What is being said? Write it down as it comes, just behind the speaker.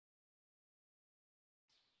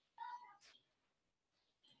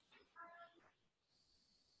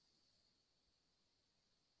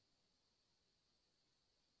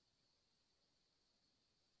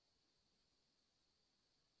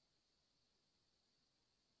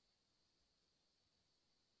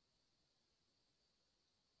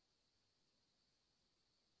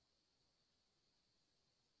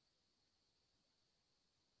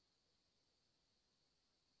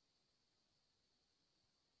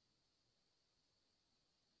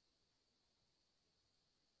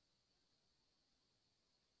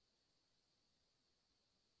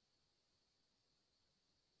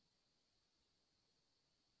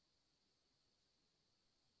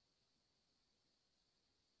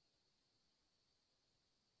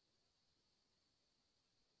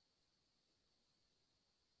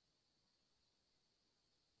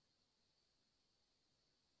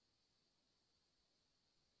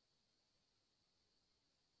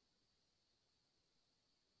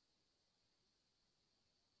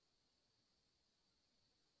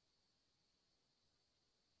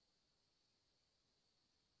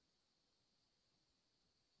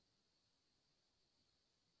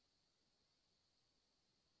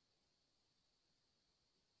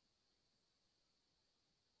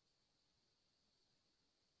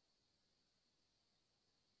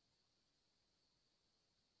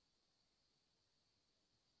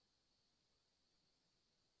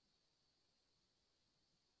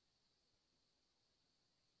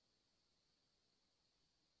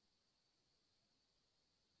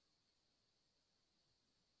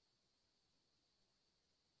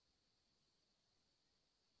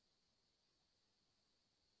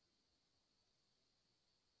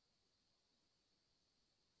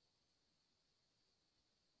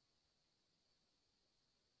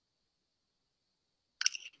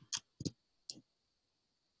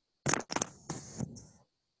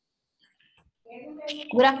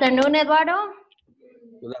Good afternoon, Eduardo.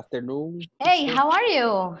 Good afternoon. Hey, teacher. how are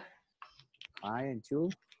you? Fine, and you?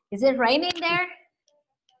 Is it raining there?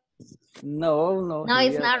 No, no, No,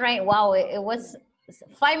 it's here. not raining. Wow, it was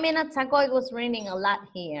 5 minutes ago, it was raining a lot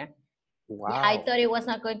here. Yeah, I Wow. thought it was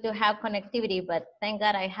not going to have connectivity, but thank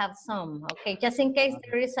God I have some. Okay, just in case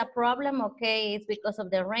there is a problem, okay, it's because of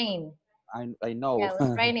the rain. I know. Yeah, it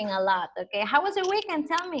was raining a lot. Okay, how was your weekend?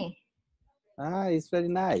 Tell me. It's very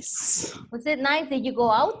nice. Was it nice? Did you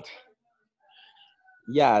go out?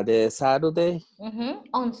 Yeah, the Saturday.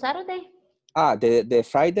 On Saturday? The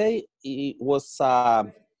Friday it was uh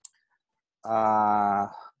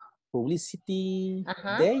publicity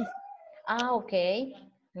Uh-huh. day. Okay.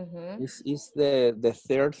 Is the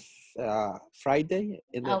third Friday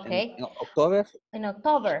Okay. in October. In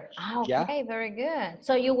October. Yeah. Okay, very good.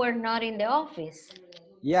 So you were not in the office?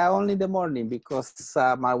 Yeah, only in the morning because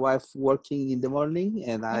my wife working in the morning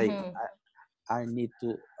and I need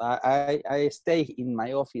to I stay in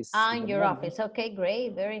my office in In the your morning. office. Okay,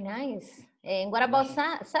 great. Very nice. And what about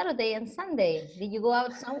Saturday and Sunday? Did you go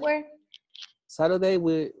out somewhere? Saturday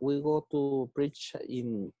we go to preach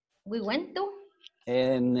We went to?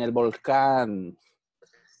 en el volcán.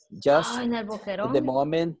 Just In El the Boquerón.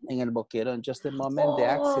 moment in el Boquerón, just the moment the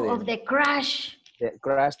Oh, of accident, the crash. the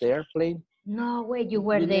crash, the airplane. No way, you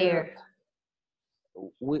were We never there.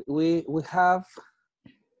 we have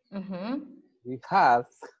we have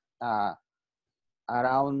uh,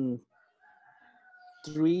 around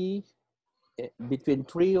between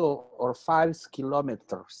 3 or 5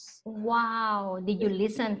 kilometers. Wow. Did you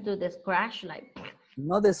listen to the crash? Like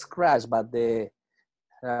Not the scratch, but the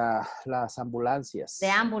las ambulancias. the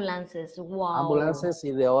ambulances. Wow. Ambulances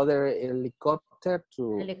y the other helicopter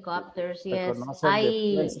to Helicopters, yes. reconocer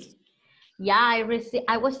the place.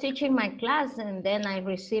 I was teaching my class and then I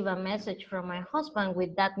received a message from my husband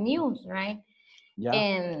with that news, right? Yeah.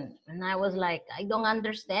 And I was like, I don't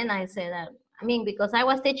understand. I said that, I mean, because I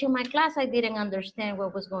was teaching my class, I didn't understand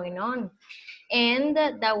what was going on. And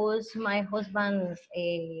that was my husband's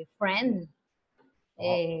friend,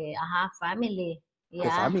 family. The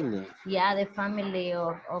Yeah. family. Yeah, the family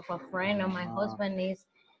of a friend of my husband is,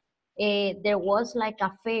 there was like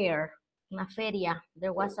a fair, una feria.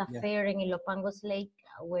 There was a fair in Ilopangos Lake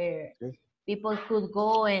where people could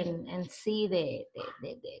go and see the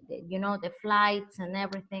you know, the flights and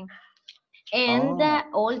everything. And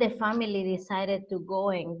all the family decided to go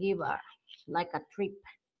and give like a trip.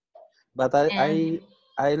 But And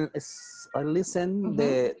I listen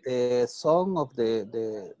the song of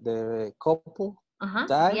the couple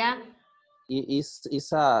died. yeah, Is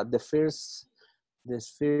the first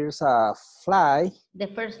fly the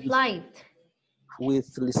first flight with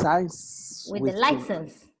license with the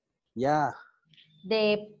license. Yeah.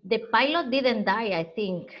 The pilot didn't die, I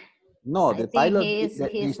think. No, I the think pilot, the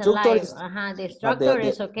he's instructor alive. is, The but instructor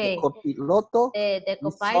is okay. copiloto The is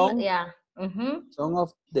co-pilot, yeah. song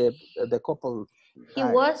of the couple. He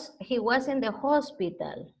was in the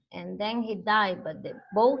hospital and then he died, but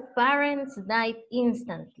both parents died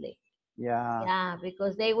instantly. Yeah. Yeah,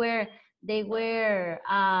 because they were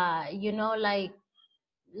you know,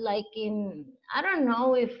 like in, I don't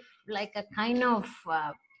know if like a kind of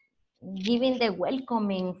giving the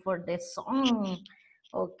welcoming for the song,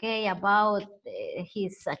 okay, about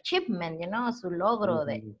his achievement, you know, su logro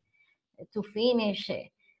to finish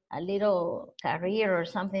a little career or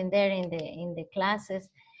something there in the classes.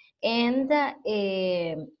 And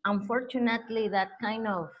unfortunately that kind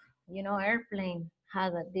of, you know, airplane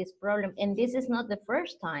had this problem, and this is not the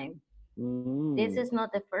first time. This is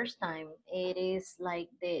not the first time. It is like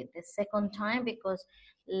the second time, because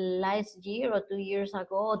last year or 2 years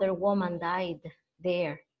ago, other woman died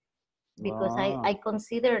there, because I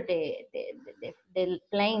consider the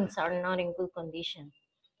planes are not in good condition.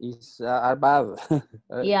 It's bad.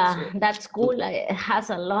 Yeah, that school has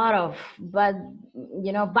a lot of bad,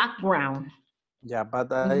 you know, background. Yeah,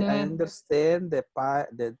 but I understand the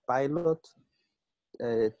pilot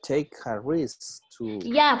take a risk to.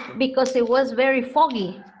 Yeah, because it was very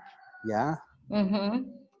foggy. Yeah.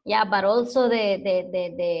 Yeah, but also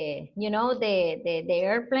the you know, the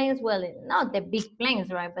airplanes, well, not the big planes,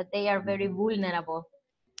 right, but they are very vulnerable.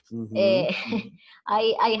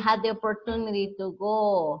 I had the opportunity to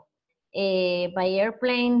go by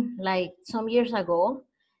airplane like some years ago,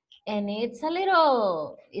 and it's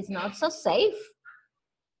not so safe.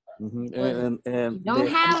 You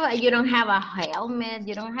don't have a helmet,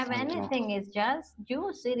 you don't have anything. It's just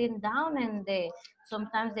you sitting down, and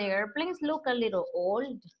sometimes the airplanes look a little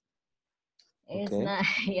old. It's not,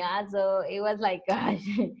 yeah, so it was like, gosh.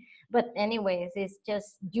 But anyways, it's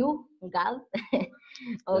just you, God.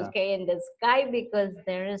 Okay, in the sky because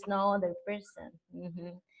there is no other person.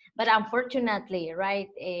 But unfortunately, right,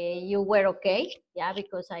 you were okay, yeah,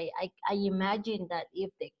 because I imagine that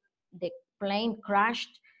if the plane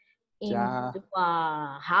crashed Yeah. into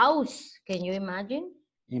a house, can you imagine?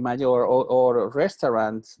 Imagine or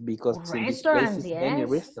restaurants because in this place Restaurants, is many yes,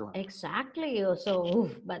 restaurants. exactly. So,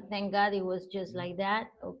 oof, but thank God it was just like that.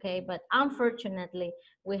 Okay, but unfortunately,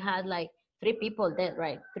 we had like three people dead,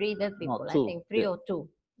 right? Three dead No, people, I two. think three or two.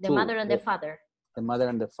 The Two. mother and the father. The mother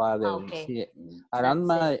and the father. Okay, See, around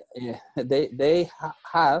that's it. my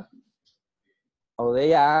have or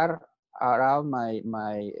they are around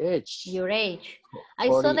my age. Your age. I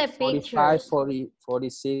saw 40, the 45, pictures. 40,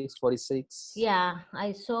 46, 46. Yeah,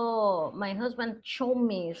 I saw my husband show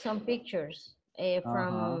me some pictures Uh-huh.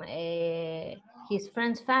 from his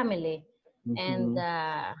friend's family, and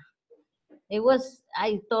Mm-hmm. it was.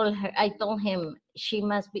 I told him she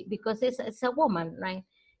must be because it's a woman, right?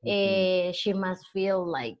 Mm-hmm. She must feel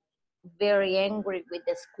like very angry with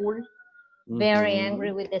the school, very Mm-hmm.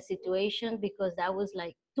 angry with the situation because that was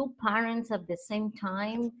like two parents at the same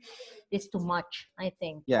time. It's too much, I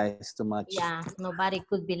think. Yeah, it's too much. Yeah, nobody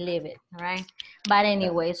could believe it, right? But Yeah.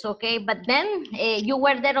 anyways, okay. But then you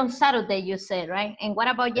were there on Saturday, you said, right? And what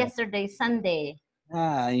about Yeah. yesterday, Sunday?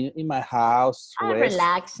 In my house, Ah, rest,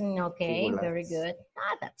 relaxing. to Okay, very relax. good.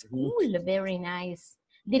 Ah, that's Mhm. cool. Very nice.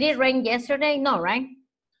 Did it rain yesterday? No, right?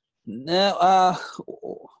 No,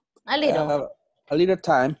 A little. uh, a little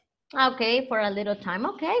time. Okay, for a little time.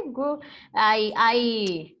 Okay, good.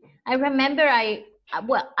 I remember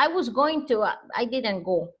well, I was going to I didn't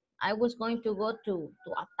go. I was going to go to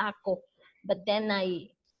Ataco, but then I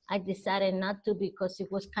decided not to because it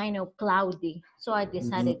was kind of cloudy. So I Mm-hmm.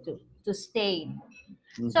 decided to stay.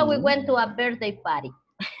 So we Mm-hmm. went to a birthday party.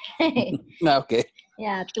 Okay.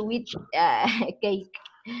 Yeah, to eat cake.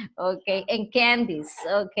 Okay, and candies.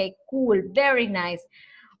 Okay, cool. Very nice.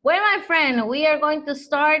 Well, my friend, we are going to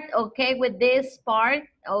start, okay, with this part,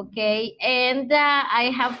 okay, and I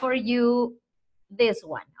have for you this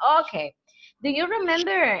one. Okay, do you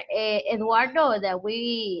remember, Eduardo, that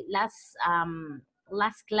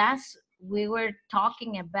last class we were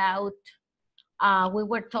talking about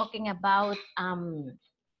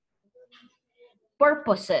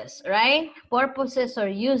purposes, right? Purposes or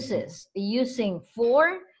Mhm. uses, using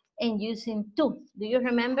for and using to. Do you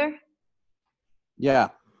remember? Yeah.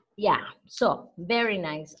 Yeah, so very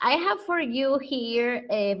nice. I have for you here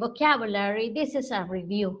a vocabulary. This is a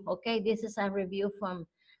review, okay? This is a review from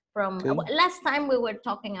Okay. last time we were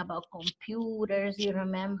talking about computers, you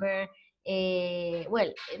remember?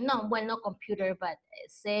 Well, no, well, not computer, but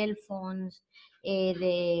cell phones,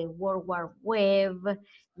 the World War Web.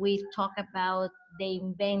 We talk about the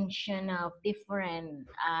invention of different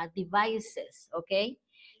devices, okay?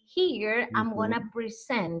 Here, I'm Mm-hmm. gonna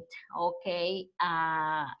present, okay,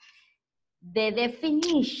 the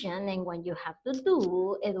definition, and what you have to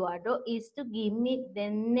do, Eduardo, is to give me the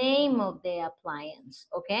name of the appliance,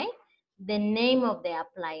 okay? The name of the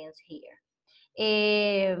appliance here.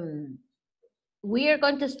 We are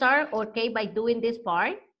going to start, okay, by doing this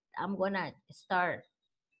part. I'm gonna start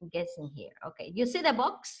guessing here. Okay, you see the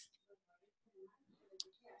box?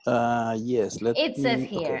 Yes. Let It says me.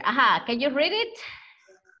 here, Okay. aha, can you read it?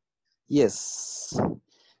 Yes.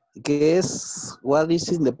 Guess what is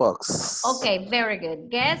in the box? Okay, very good.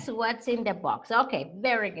 Guess what's in the box? Okay,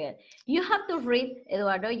 very good. You have to read,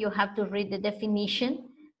 Eduardo, you have to read the definition,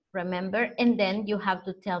 remember, and then you have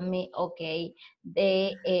to tell me, okay,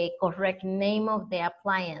 the correct name of the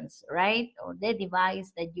appliance, right? Or the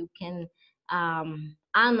device that you can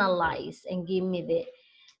analyze and give me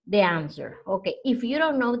the answer. Okay, if you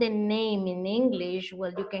don't know the name in English,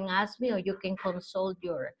 well, you can ask me or you can consult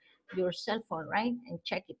your cell phone, right? And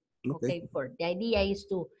check it. Okay. Okay, for the idea is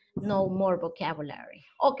to know more vocabulary.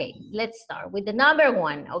 Okay, let's start with the number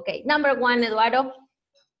one. Okay, number one, Eduardo.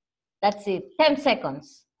 That's it, 10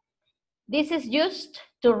 seconds. This is used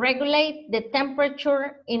to regulate the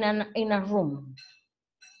temperature in a room.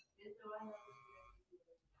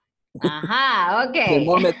 Aha, okay.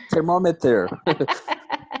 Thermometer.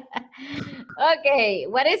 Okay,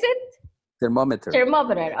 what is it? Thermometer.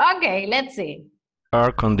 Thermometer. Okay, let's see.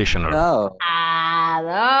 Air conditioner. No. Ah,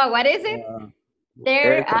 no, what is it? Uh,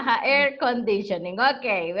 There, air conditioner. air conditioning.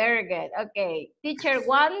 Okay, very good. Okay, teacher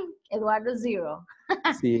one, Eduardo zero.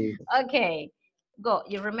 See. Okay, go.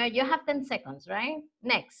 You remember, you have 10 seconds, right?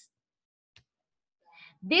 Next.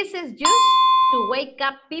 This is used to wake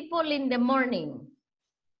up people in the morning.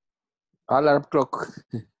 Alarm clock.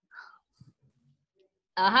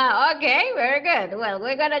 Aha, okay, very good. Well,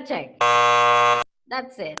 we're gonna check.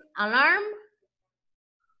 That's it. Alarm.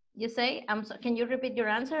 You say, can you repeat your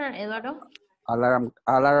answer, Eduardo?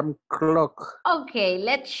 Alarm clock. Okay,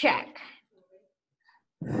 let's check.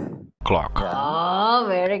 Clock. Yeah. Oh,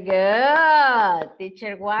 very good.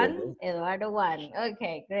 Teacher one, Okay. Eduardo one.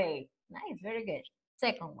 Okay, great. Nice, very good.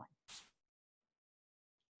 Second one.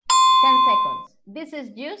 10 seconds. This is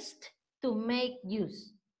used to make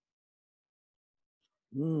use.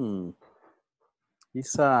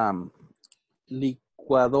 It's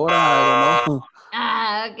licuadora, I don't know.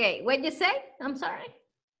 Okay. What you say? I'm sorry.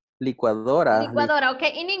 Licuadora. Licuadora.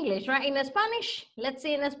 Okay, in English, right? In Spanish, let's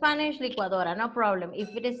see in Spanish, licuadora, no problem.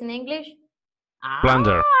 If it is in English,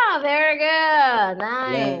 Blender. very good.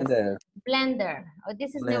 Nice. Blender. Blender. Oh,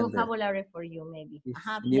 this is new Blender. vocabulary for you, maybe. It's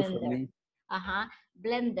new for Blender. me.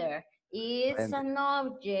 Blender is Blender. an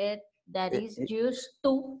object that is used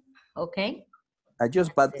to, okay?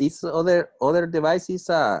 But it's other device is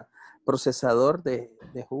a procesador de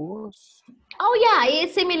jugos. Oh yeah,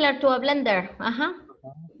 it's similar to a blender.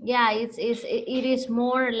 Yeah, it is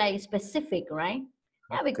more like specific, right?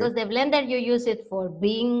 Yeah, because the blender you use it for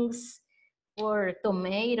beans, for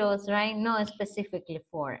tomatoes, right? No, specifically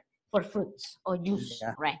for fruits or juice,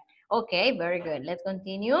 right? Okay, very good. Let's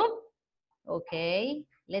continue. Okay,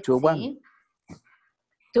 let's see.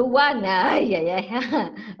 2-1. Yeah.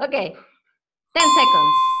 Okay, 10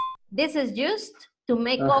 seconds. This is used to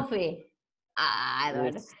make coffee.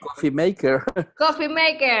 Coffee maker. Coffee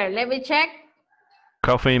maker. Let me check.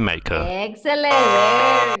 Coffee maker. Excellent.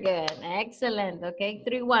 Very good. Excellent. Okay,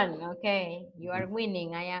 3-1. Okay, you are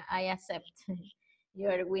winning. I accept. You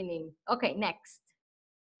are winning. Okay, next.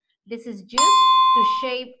 This is used to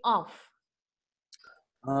shave off.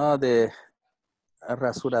 The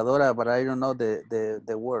rasuradora, but I don't know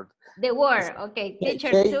the word. The word. Okay,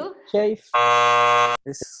 teacher two. Shave.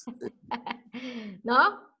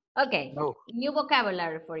 No? Okay. No. New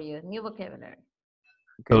vocabulary for you. New vocabulary.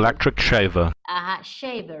 Okay. Electric shaver.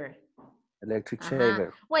 Shaver. Electric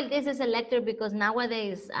shaver. Well, this is electric because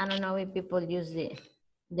nowadays, I don't know if people use the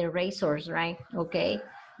razors, right? Okay.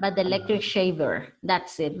 But the electric shaver,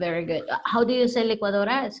 that's it. Very good. How do you say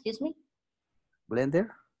licuadora? Excuse me? Blender.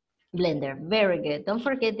 Blender. Very good. Don't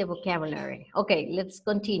forget the vocabulary. Okay, let's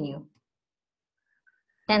continue.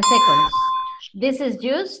 10 seconds. This is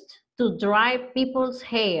used to dry people's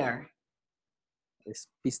hair. Es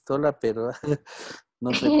pistola, pero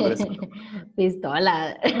no sé por eso.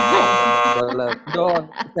 Pistola. No,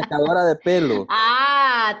 secadora de pelo.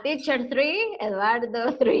 Teacher 3,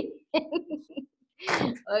 Eduardo 3.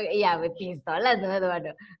 Okay, yeah, with pistolas, no,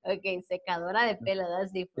 Eduardo. Okay, secadora de pelo,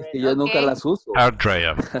 that's different. Es que yo nunca las uso. Hair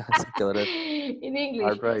dryer. In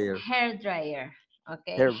English, hair dryer.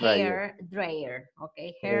 Okay, hair dryer.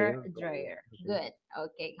 Okay, hair dryer. Good.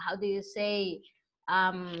 Okay, how do you say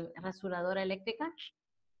rasuradora eléctrica?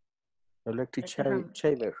 Electric shaver.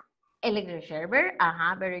 Electric shaver.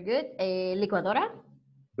 Very good. Licuadora.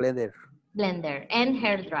 Blender. Blender and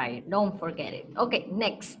hair dryer. Don't forget it. Okay,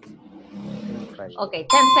 next. Okay, 10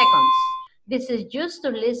 seconds. This is just to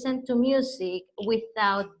listen to music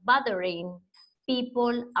without bothering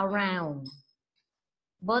people around.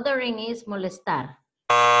 Bothering is molestar.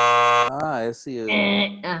 Es Teacher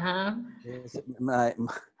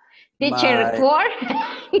 4?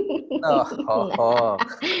 No.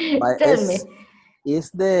 Tell me. It's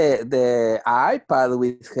the iPad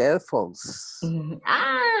with headphones.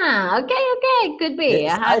 Okay. Could be.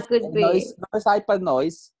 Could be. No, it's iPad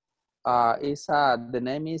noise. The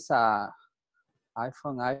name is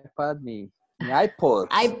iPhone, iPad, mi iPod.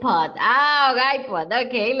 iPod. iPod.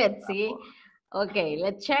 Okay, let's see. Okay,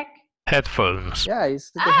 let's check. Headphones. Yeah,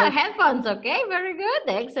 it's headphones. Okay, very good.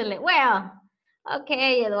 Excellent. Well,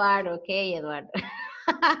 okay, Eduardo.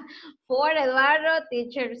 For Eduardo,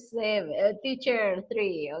 teacher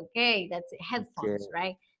 3. Okay, that's it. Headphones,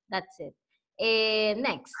 right? That's it.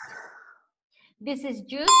 Next. This is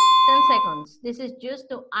just 10 seconds. This is just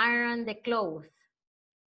to iron the clothes.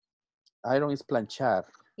 Iron is planchar.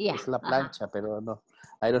 Yeah. Es la plancha, pero no.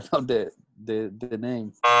 I don't know the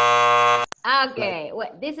name. Okay.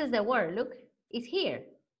 Well, this is the word. Look, it's here.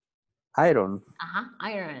 Iron.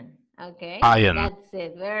 Iron. Okay. Iron. That's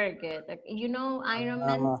it. Very good. Okay. You know Iron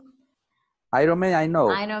Man? Iron Man, I know.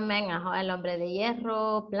 Iron Man, el hombre de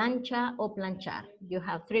hierro, plancha o planchar. You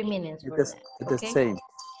have 3 minutes for that. It's the same.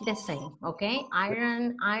 The same, okay?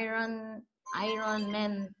 Iron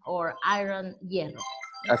Man or iron hierro.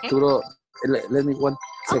 Okay? Arturo, let me one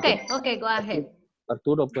second. Okay, go ahead.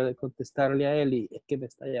 Arturo puede contestarle a él y es que me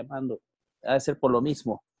está llamando. Ha de ser por lo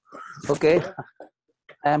mismo. Okay,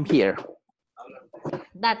 I'm here.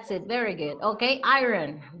 That's it, very good. Okay,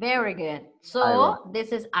 iron, very good. So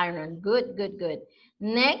this is iron, good.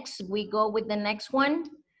 Next, we go with the next one.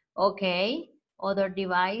 Okay, other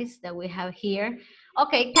device that we have here.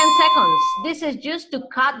 Okay, 10 seconds. This is just to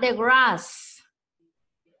cut the grass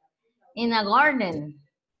in a garden.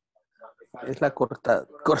 Es la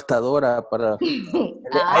cortadora para...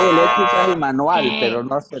 Hay eléctrica y Ah. manual, pero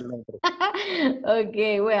no sé el nombre.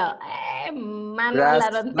 Okay, well, manual, Grass, I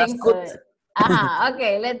don't grass think cut. so.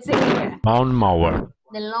 Okay, let's see here. Lawnmower.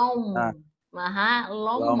 The lawn, Lawnmower.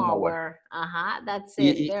 lawnmower. That's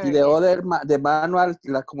it. Y Very de good. other, de manual,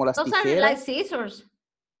 como las Those are tijeras. like scissors.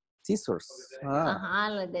 Scissors.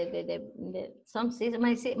 Like some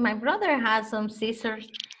scissors. My brother has some scissors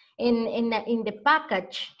in the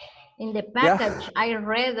package. In the package, yeah. I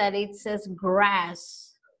read that it says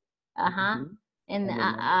grass. And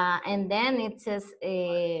then it says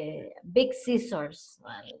big scissors.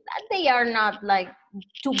 They are not like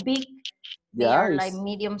too big. They are like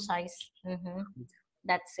medium size.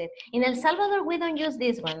 That's it. In El Salvador, we don't use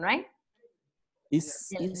this one, right? The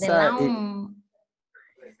lawn,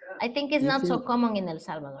 I think it's not so common in El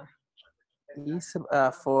Salvador. It's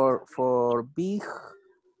for big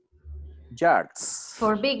yards.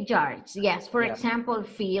 For big yards, yes. For example,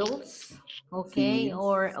 fields, okay,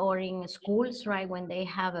 fields. Or in schools, right, when they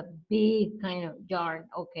have a big kind of yard,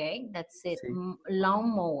 okay, that's it.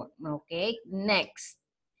 Lawnmower, okay. Next,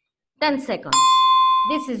 10 seconds.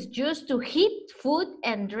 This is just to heat food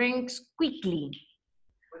and drinks quickly.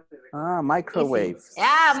 Microwaves.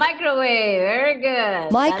 Yeah, microwave. Very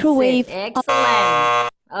good. Microwave. Excellent.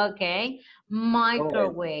 Okay.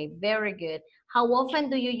 Microwave. Very good. How often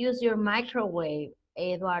do you use your microwave,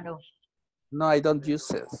 Eduardo? No, I don't use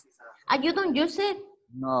it. You don't use it?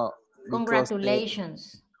 No.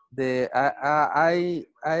 Congratulations. The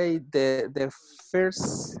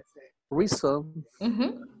first reason,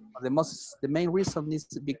 the main reason is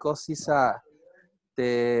because it's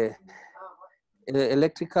the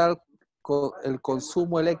electrical, el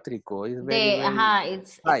consumo eléctrico is very,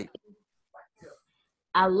 it's high.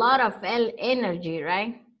 A lot of energy,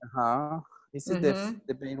 right? This is the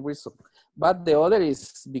main reason. But the other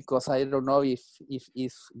is because I don't know if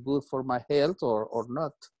it's good for my health or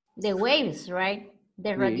not. The waves, right?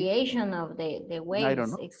 The radiation of the waves. I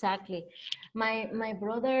don't know. Exactly. My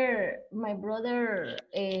brother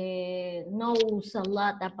knows a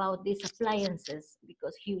lot about these appliances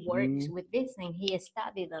because he works with this and he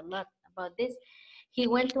studied a lot about this. He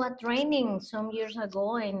went to a training some years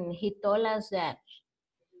ago and he told us that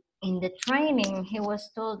in the training, he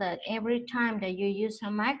was told that every time that you use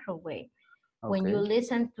a microwave, when you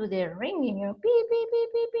listen to the ringing, you know, beep, beep,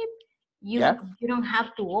 beep, beep, beep, you don't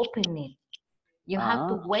have to open it. You have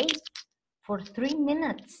to wait for 3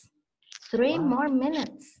 minutes, 3 more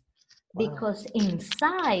minutes, because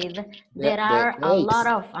inside there are a lot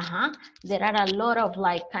of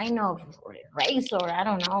like kind of rays, or I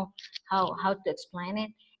don't know how to explain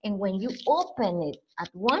it. And when you open it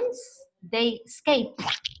at once, they escape.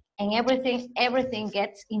 And everything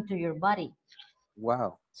gets into your body.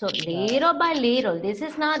 Wow. So little by little, this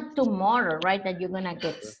is not tomorrow, right, that you're gonna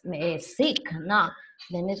get sick. No,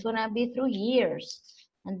 then it's gonna be through years.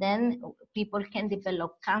 And then people can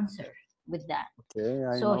develop cancer with that. Okay,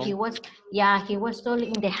 I so know. he was told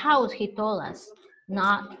in the house, he told us,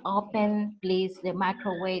 not open, please, the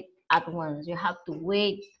microwave at once. You have to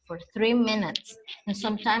wait for 3 minutes. And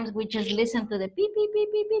sometimes we just listen to the beep, beep,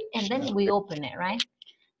 beep, beep, beep, and then we open it, right?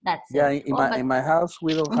 That's it. In my house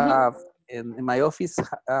we don't have. In my office,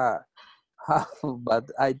 but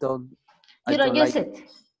I don't. You don't use it.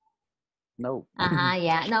 No.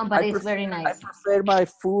 Yeah. No, but it's very nice. I prefer my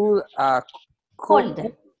food cold.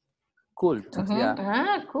 Cold.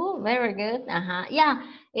 Yeah. Cool. Very good. Yeah.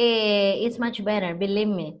 It's much better. Believe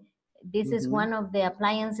me. This is one of the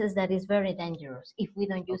appliances that is very dangerous if we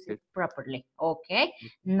don't use it properly. Okay.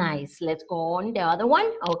 Nice. Let's go on the other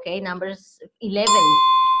one. Okay. Numbers 11.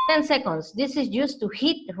 10 seconds. This is used to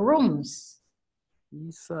heat rooms.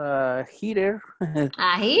 It's a heater.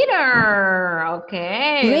 A heater.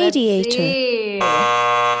 Okay.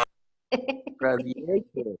 Radiator.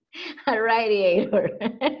 Radiator. A radiator.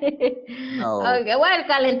 No. Okay. Well,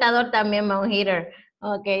 calentador también, un heater.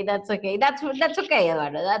 Okay, that's okay. That's okay,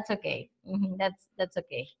 Eduardo. That's okay. That's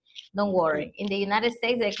okay. Don't worry. In the United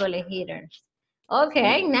States, they call it heaters.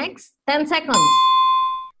 Okay. Next. 10 seconds.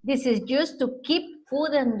 This is used to keep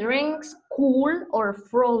food and drinks cool or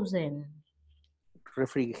frozen.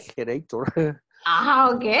 Refrigerator.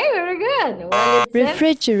 Okay, very good. Well,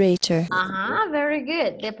 Refrigerator. Very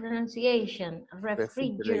good. The pronunciation,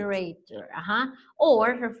 refrigerator.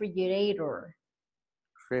 Or refrigerator.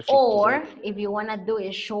 Or if you want to do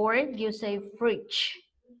it short, you say fridge.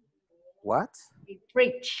 What?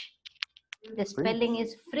 Fridge. The spelling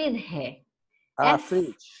is fridge.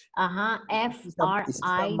 Fridge.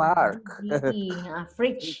 F-R-I-D-G-E. Mark.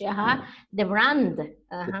 Fridge. The brand.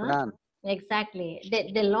 The brand. Exactly.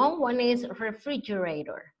 The long one is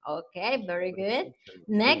refrigerator. Okay, very good.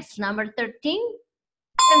 Next, number 13,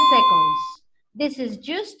 10 seconds. This is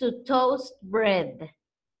just to toast bread.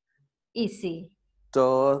 Easy.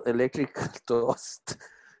 Electrical toast.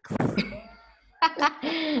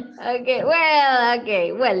 Okay,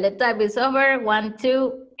 well, the time is over. 1,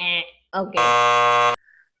 2, okay.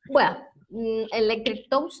 Well, electric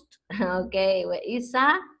toast. Okay, is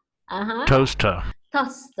a Toaster.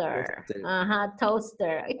 toaster.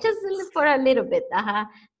 Toaster. Just for a little bit.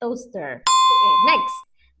 Toaster. Okay, next.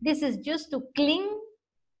 This is just to clean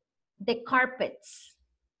the carpets.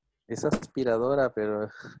 Es aspiradora, pero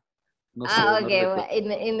no sé. Okay, No well,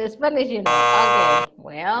 in the Spanish, you know. Okay,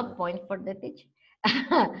 well, point for the teacher.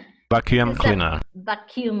 Vacuum cleaner.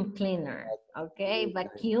 Vacuum cleaner. Okay,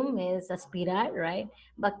 vacuum is aspirar, right?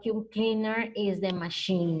 Vacuum cleaner is the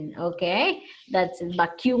machine. Okay, that's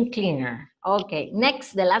vacuum cleaner. Okay,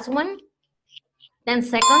 next, the last one. 10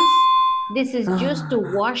 seconds. This is just to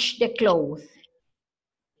wash the clothes.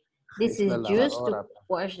 This is just to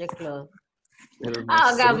wash the clothes.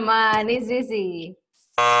 Oh, come on, it's easy.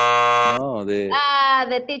 No,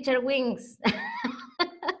 the teacher wings.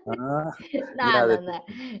 No.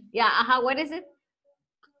 Yeah, what is it?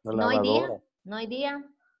 No idea? No idea?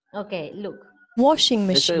 Okay, look. Washing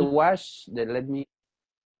It's a machine.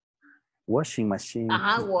 washing machine.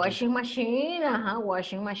 Washing machine.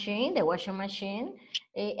 Washing machine. The washing machine.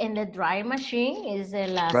 And the dry machine is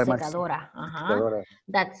la secadora.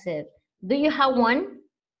 That's it. Do you have one?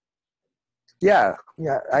 Yeah,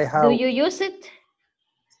 I have. Do you use it?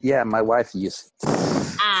 Yeah, my wife uses it.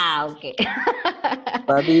 Okay.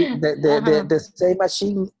 But the same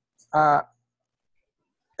machine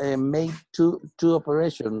made two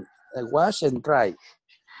operations, wash and dry.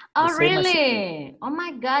 Oh, really? Oh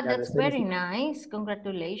my God, that's very nice.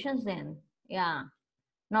 Congratulations then. Yeah.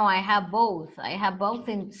 No, I have both. I have both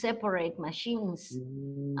in separate machines.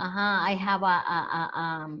 I have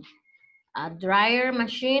a dryer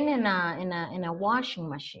machine and a washing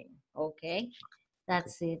machine. Okay.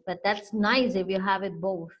 That's it. But that's nice if you have it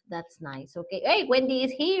both. That's nice. Okay. Hey, Wendy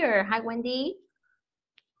is here. Hi, Wendy.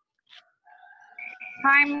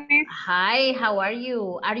 Hi, Miss. Hi. How are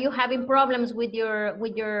you? Are you having problems with your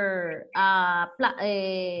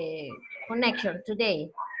connection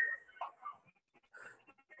today?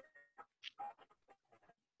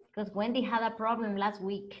 Because Wendy had a problem last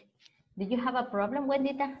week. Did you have a problem,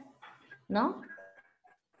 Wendita? No?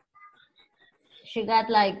 She got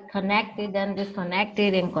like connected and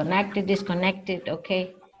disconnected and connected, disconnected.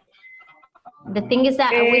 Okay. The thing is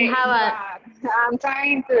that we have I'm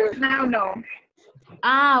trying to now know.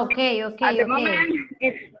 Okay. At the moment,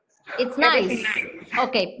 it's nice.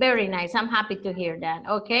 Okay, very nice. I'm happy to hear that.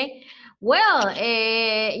 Okay. Well,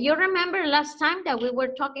 you remember last time that we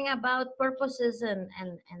were talking about purposes and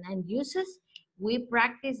uses? We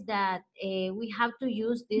practiced that we have to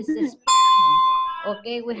use this expression.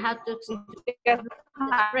 Okay, we have to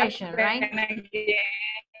expression, right?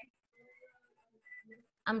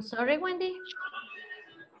 I'm sorry, Wendy?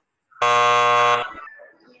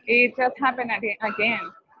 It just happened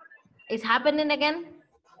again. It's happening again?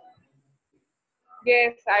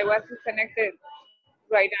 Yes, I was disconnected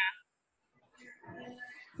right now.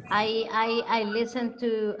 I listen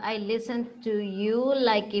to you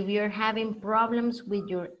like if you're having problems with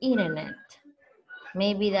your internet.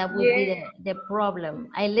 Maybe that would be the problem.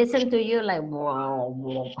 I listen to you like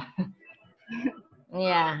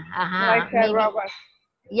yeah, like a robot.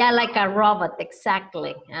 Yeah, like a robot,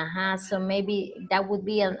 exactly. So maybe that would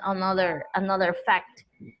be another fact.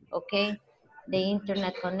 Okay, the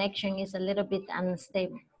internet connection is a little bit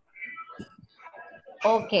unstable.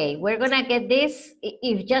 Okay, we're gonna get this.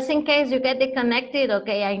 If just in case you get disconnected,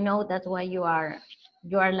 okay, I know that's why you are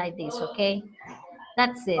like this. Okay,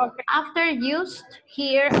 that's it. Okay. After used,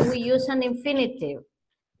 here we use an infinitive.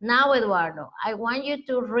 Now, Eduardo, I want you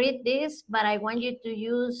to read this, but I want you to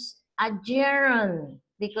use a gerund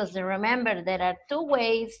because remember there are two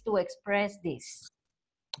ways to express this.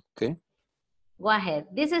 Okay. Go ahead.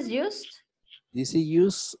 This is used? This is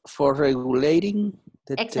used for regulating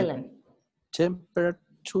the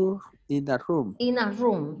temperature in a room. In a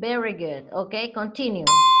room. Very good. Okay, continue.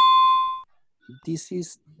 This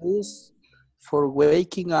is used for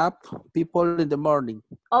waking up people in the morning.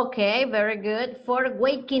 Okay, very good. For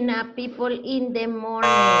waking up people in the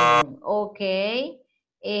morning. Okay.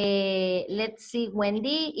 Let's see,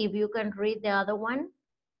 Wendy, if you can read the other one.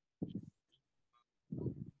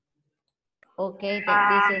 Okay,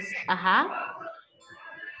 this is,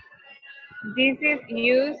 This is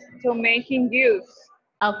used to making juice.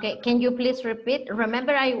 Okay, can you please repeat?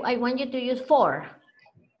 Remember, I want you to use for.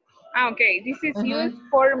 Okay, this is used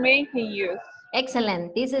for making juice.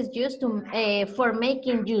 Excellent. This is used to for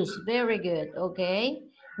making juice. Very good. Okay.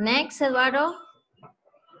 Next, Eduardo.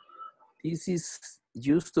 This is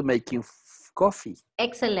used to making coffee.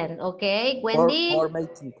 Excellent. Okay. Wendy. For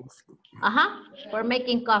making coffee. For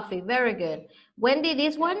making coffee. Very good. Wendy,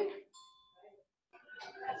 this one?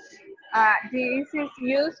 This is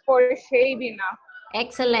used for shaving off.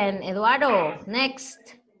 Excellent. Eduardo,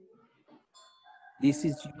 next. This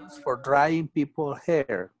is used for drying people's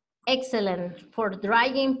hair. Excellent. For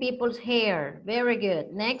drying people's hair. Very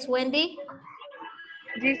good. Next, Wendy.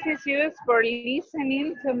 This is used for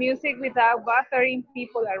listening to music without bothering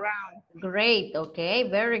people around. Great. Okay.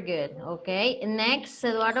 Very good. Okay. Next,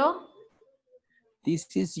 Eduardo. This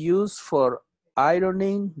is used for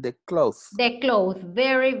ironing the clothes. The clothes.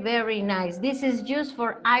 Very, very nice. This is used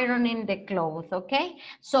for ironing the clothes. Okay.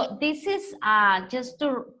 So this is just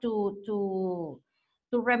to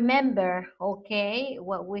remember, okay,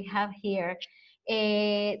 what we have here.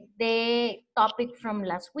 The topic from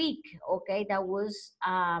last week, okay, that was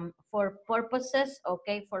for purposes,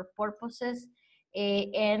 okay, for purposes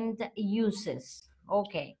and uses,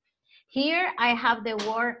 okay. Here I have the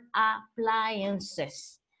word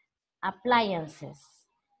appliances, appliances,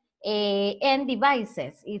 and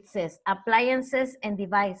devices. It says appliances and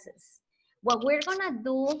devices. What we're gonna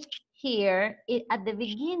do here is at the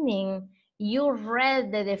beginning, you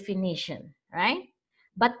read the definition, right?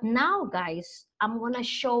 But now, guys, I'm gonna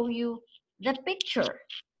show you the picture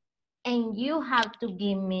and you have to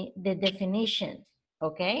give me the definition,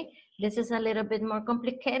 okay? This is a little bit more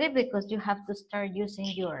complicated because you have to start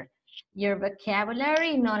using your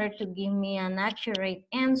vocabulary in order to give me an accurate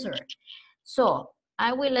answer. So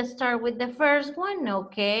I will start with the first one,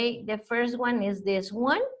 okay? The first one is this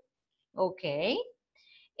one, okay?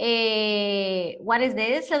 What is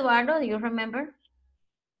this, Eduardo? Do you remember?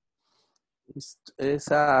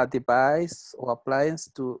 It's a device or appliance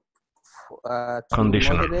to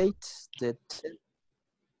Conditioner. moderate the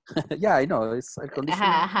yeah, I know it's a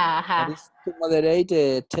conditioner. But it's to moderate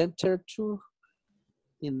the temperature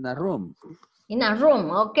in a room. In a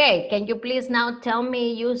room, okay. Can you please now tell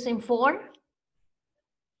me using for?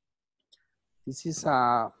 This is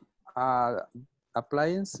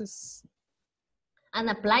appliances. An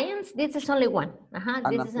appliance? This is only one.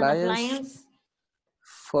 This is an appliance.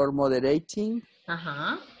 For moderating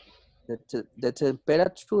the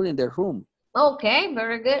temperature in the room. Okay,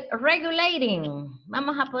 very good. Regulating.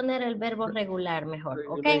 Vamos a poner el verbo regular mejor.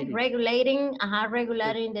 Okay, regulating,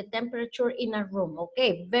 regulating the temperature in a room.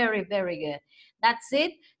 Okay, very, very good. That's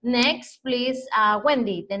it. Next, please,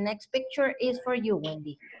 Wendy. The next picture is for you,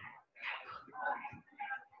 Wendy.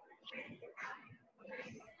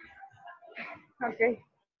 Okay.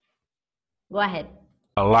 Go ahead.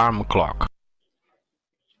 Alarm clock.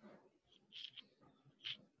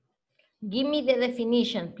 Give me the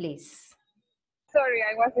definition, please. Sorry,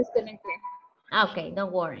 I was disconnected. Okay,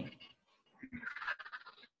 don't worry.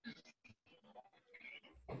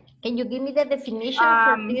 Can you give me the definition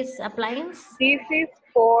for this appliance? This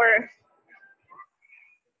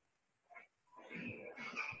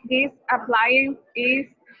appliance is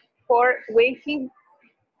for waking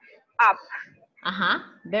up.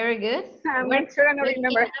 Very good. I'm not sure I don't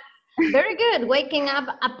remember. Very good. Waking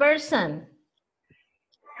up a person.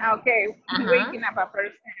 Okay, waking up a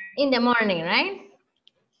person. In the morning, right?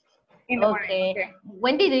 In the morning, okay.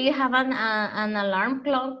 Wendy, do you have an alarm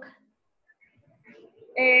clock?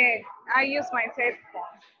 I use my cell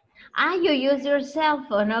phone. You use your cell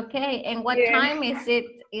phone, okay. And what time is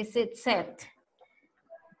it set?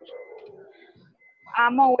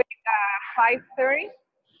 I'm awake at 5:30.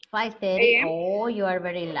 5:30. Oh, you are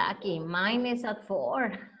very lucky. Mine is at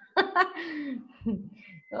 4.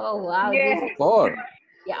 Oh, wow. Yes. 4?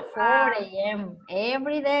 Yeah, 4 a.m.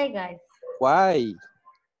 every day, guys. Why?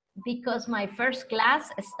 Because my first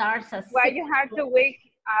class starts at 6. Why you have to wake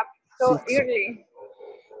up so early?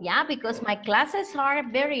 Yeah, because my classes are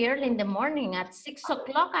very early in the morning. At 6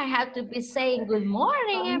 o'clock, I have to be saying good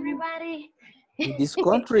morning, everybody. In this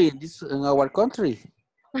country, in our country.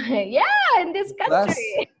 Yeah, in this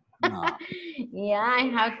country. No. Yeah, I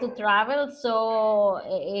have to travel, so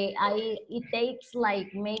it takes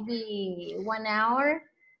like maybe 1 hour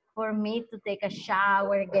for me to take a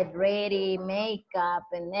shower, get ready, makeup,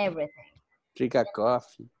 and everything. Drink a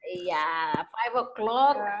coffee. Yeah, 5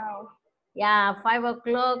 o'clock. Wow. Yeah, 5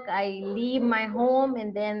 o'clock, I leave my home,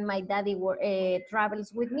 and then my daddy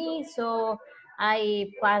travels with me, so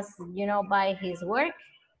I pass, by his work,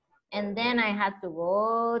 and then I had to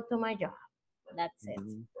go to my job. That's it.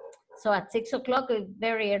 So at 6 o'clock,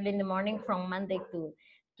 very early in the morning from Monday to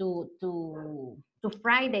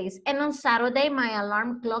Fridays. And on Saturday, my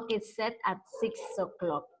alarm clock is set at 6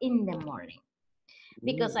 o'clock in the morning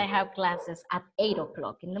because I have classes at 8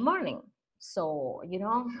 o'clock in the morning. So, you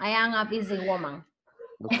know, I am a busy woman.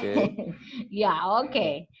 Okay. Yeah,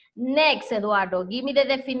 okay. Next, Eduardo, give me the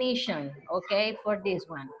definition, okay, for this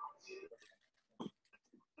one.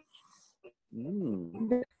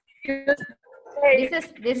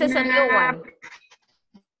 This is a new one.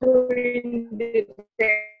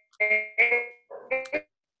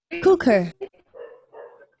 Cooker.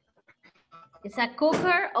 It's a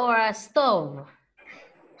cooker or a stove?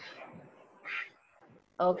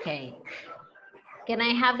 Okay. Can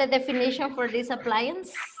I have the definition for this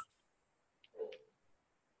appliance?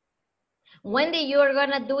 Wendy, you're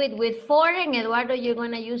gonna do it with 4 and Eduardo, you're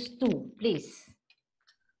gonna use 2, please.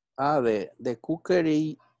 The cooker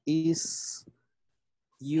is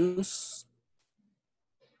used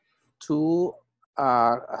to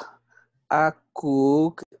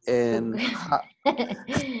cook and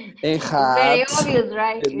It's very hot obvious,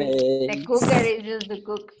 right? The cooker eggs. is just to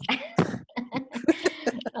cook.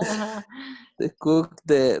 To cook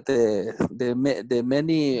the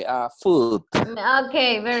many food.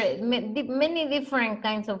 Okay, many different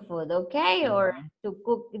kinds of food, okay, or to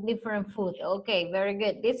cook different food. Okay, very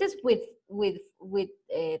good. This is with 2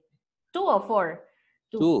 or 4.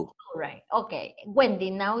 2. Right. Okay,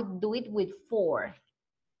 Wendy, now do it with 4.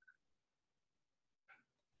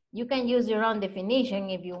 You can use your own definition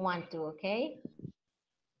if you want to, okay?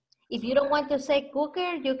 If you don't want to say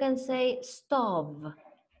cooker, you can say stove.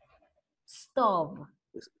 Stove.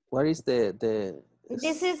 What is the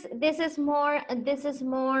This is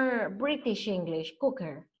more British English,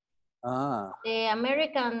 cooker. The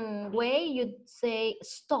American way you'd say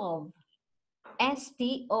stove.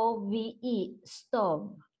 S-T-O-V-E,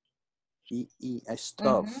 stove. a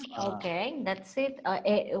stove. Okay, that's it.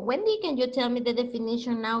 Wendy, can you tell me the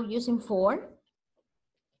definition now using 4?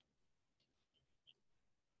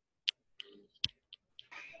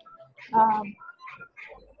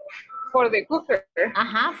 For the cooker.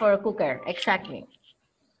 For a cooker, exactly.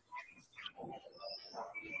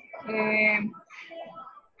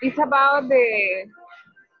 It's about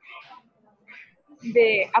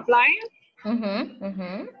the appliance.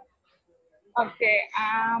 Okay.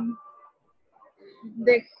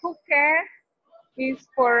 The cooker is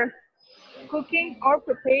for cooking or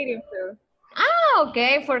preparing food.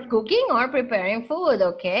 Okay, for cooking or preparing food.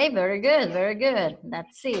 Okay, very good, very good.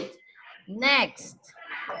 That's it. Next.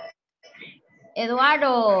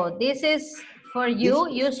 Eduardo, this is for you.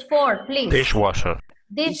 Use 4, please. Dishwasher.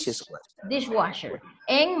 Dishwasher.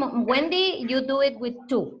 And Wendy, you do it with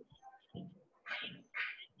 2.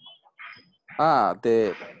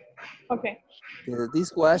 The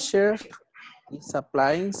dishwasher is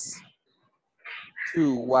appliance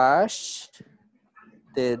to wash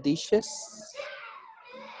the dishes.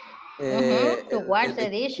 To wash the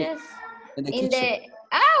dishes in the kitchen.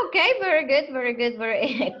 Okay, very good, very good,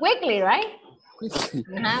 very quickly, right?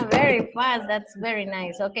 Very fast. That's very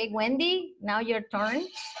nice. Okay, Wendy, now your turn.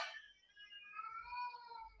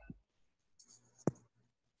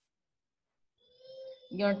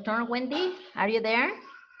 Your turn, Wendy. Are you there?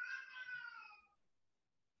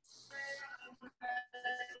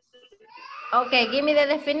 Okay, give me the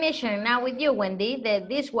definition now with you, Wendy, the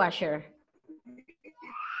dishwasher.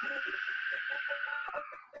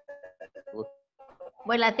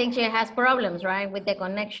 Well, I think she has problems, right, with the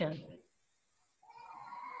connection.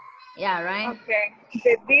 Yeah, right? Okay.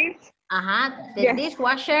 The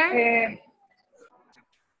dishwasher.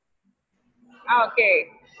 Okay.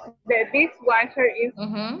 The dishwasher is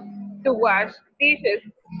to wash dishes.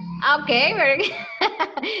 Okay, very good.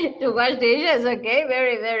 To wash dishes, okay,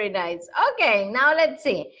 very, very nice. Okay, now let's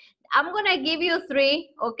see. I'm gonna give you 3,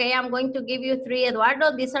 okay? I'm going to give you 3,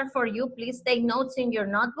 Eduardo. These are for you. Please take notes in your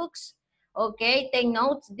notebooks. Okay, take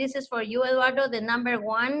notes. This is for you, Eduardo. The number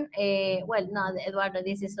 1, well, no, Eduardo,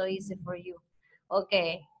 this is so easy for you.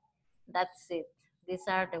 Okay, that's it. These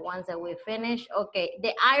are the ones that we finished. Okay,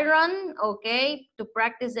 the iron, okay, to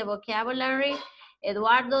practice the vocabulary.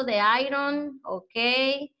 Eduardo, the iron,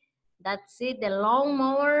 okay. That's it, the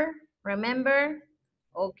lawnmower, remember?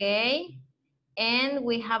 Okay. And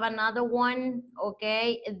we have another one,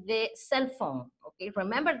 okay, the cell phone, okay?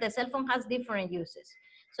 Remember, the cell phone has different uses.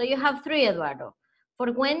 So you have 3, Eduardo.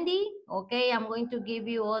 For Wendy, okay, I'm going to give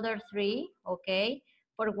you other 3, okay?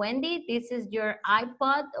 For Wendy, this is your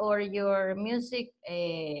iPod or your music,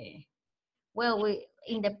 well,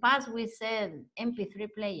 in the past we said MP3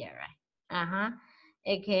 player, right?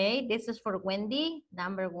 Okay, this is for Wendy,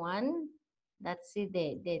 number 1. That's it,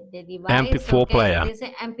 the device. MP4 okay. player. This is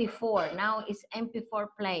MP4. Now it's MP4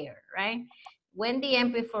 player, right? Wendy,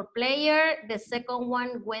 MP4 player. The second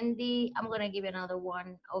one, Wendy, I'm gonna give you another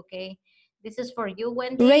one, okay? This is for you,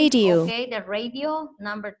 Wendy. Radio. Okay, the radio.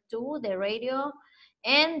 Number 2, the radio.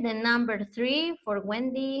 And the number 3 for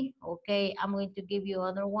Wendy. Okay, I'm going to give you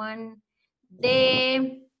other one.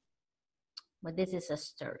 But this is a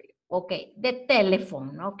stereo. Okay, the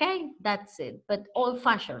telephone, okay? That's it, but old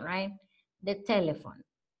fashioned, right? The telephone,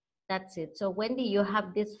 that's it. So Wendy, you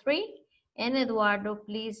have these 3, and Eduardo,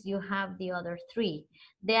 please, you have the other 3.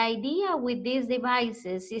 The idea with these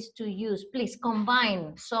devices is to use, please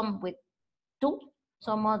combine some with 2,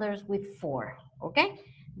 some others with 4, okay?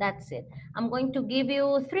 That's it. I'm going to give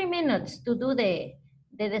you 3 minutes to do the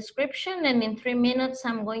description, and in 3 minutes,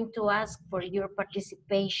 I'm going to ask for your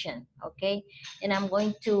participation, okay? And I'm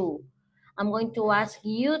going to ask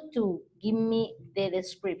you to give me the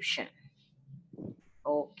description,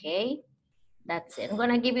 okay? That's it. I'm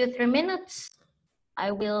gonna give you 3 minutes.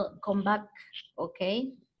 I will come back,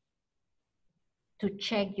 okay, to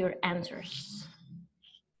check your answers.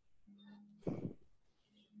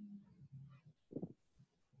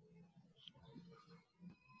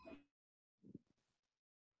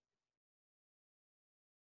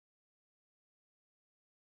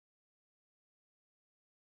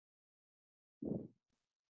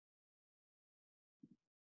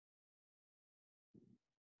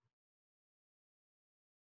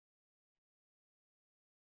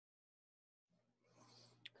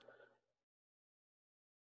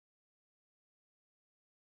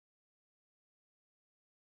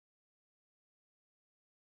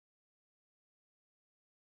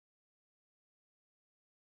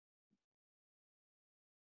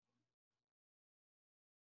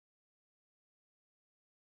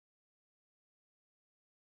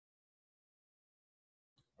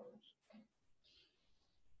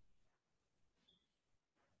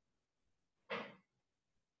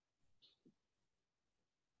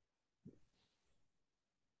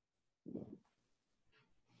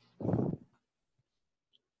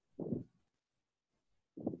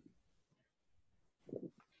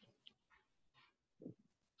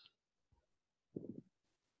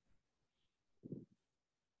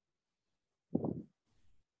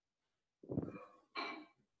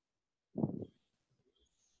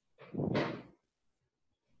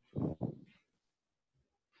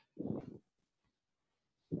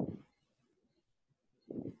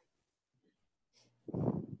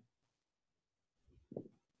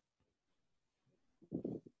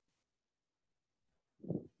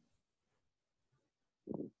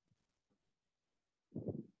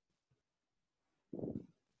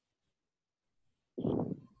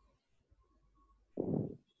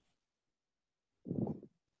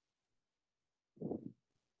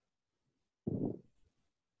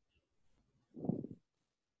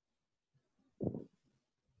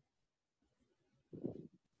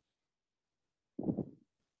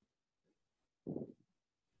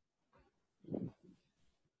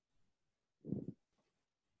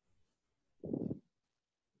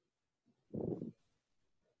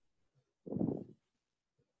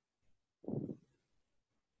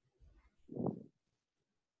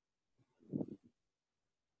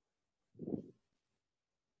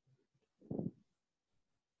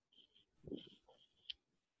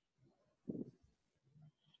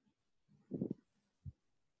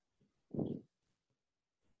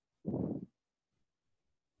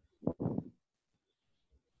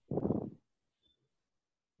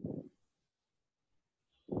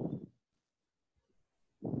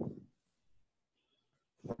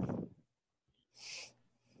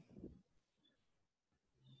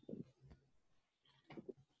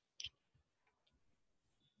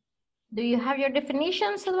 Do you have your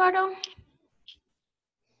definitions, Eduardo?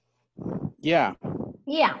 Yeah.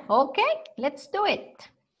 Yeah, okay, let's do it.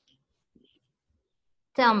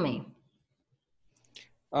 Tell me.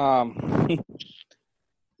 The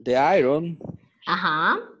iron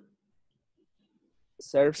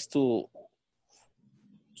serves to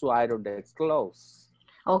iron the clothes.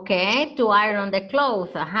 Okay, to iron the clothes.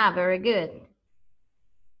 Very good.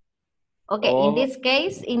 Okay, in this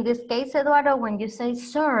case, Eduardo, when you say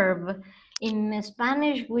serve, in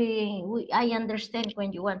Spanish, I understand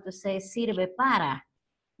when you want to say sirve para,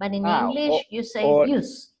 but in English, you say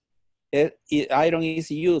use. Iron is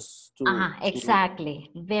used to exactly.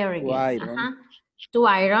 Very good. Iron. To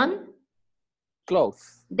iron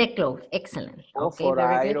Clothes. the clothes. Excellent. Okay, for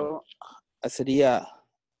very iron, good. Sería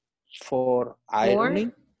for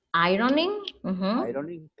ironing. Ironing.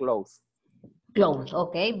 Ironing clothes. Clothes.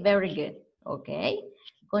 Okay, very good. Okay.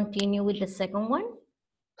 Continue with the second one.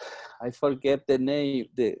 I forget the name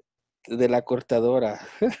de la cortadora.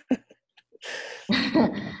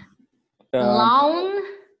 Lawn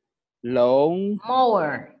Long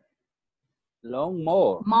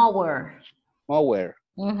mower. mower. Mower.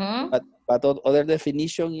 But other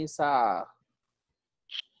definition is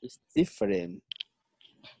different.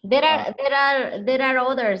 There are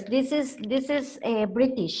others. This is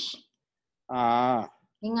British.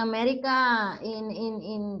 In America,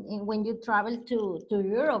 in when you travel to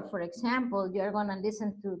Europe, for example, you're gonna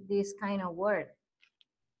listen to this kind of word.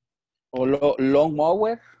 Or long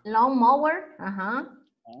mower. Long mower.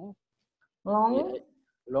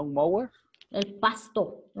 Long mower. El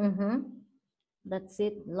pasto. That's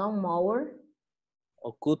it. Long mower.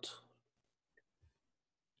 Or cut.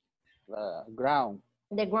 Ground.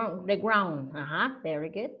 The ground. Very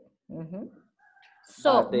good.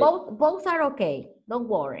 So both are okay. Don't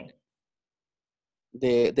worry.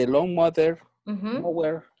 The long mower.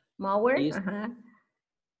 Mower. Is,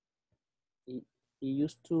 he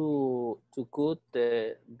used to cut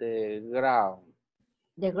the ground.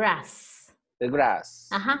 The grass. The grass.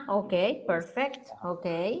 Okay. Perfect.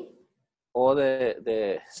 Okay. Or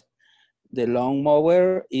the long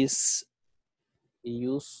mower is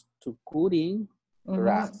used to cutting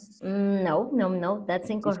grass. No, that's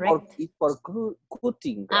incorrect. It's for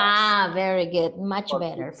cutting grass. Very good. Much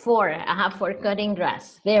better. For cutting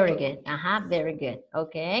grass. Very good. Very good.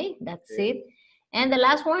 Okay, that's it. And the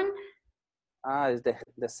last one? Is the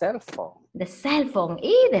cell phone. The cell phone.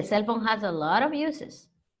 The cell phone has a lot of uses.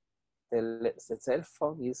 The cell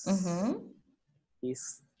phone is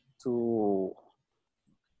to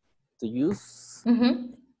use.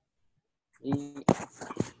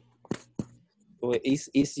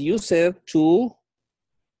 Is used to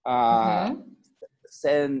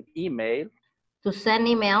send email. To send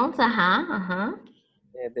emails,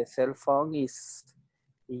 The cell phone is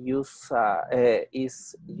used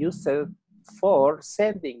for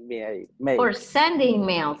sending mail. For sending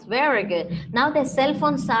mails, very good. Now the cell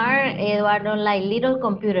phones are, Eduardo, like little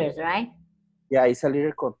computers, right? Yeah, it's a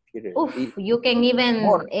little computer. You can even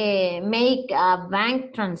make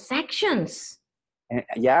bank transactions.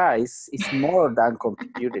 Yeah, it's more than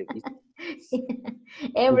computer.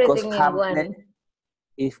 Everything in one.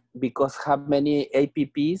 Because have many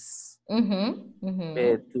apps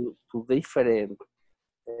to different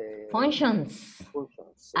functions.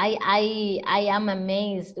 I am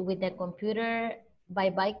amazed with the computer.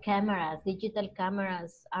 Bye cameras, digital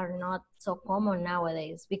cameras are not so common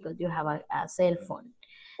nowadays because you have a cell phone.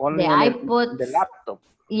 Only the iPods, the laptop.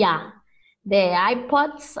 Yeah, the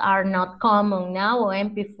iPods are not common now, or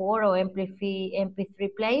MP4 or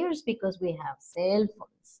MP3 players, because we have cell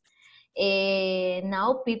phones.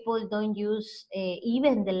 Now people don't use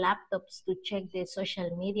even the laptops to check the social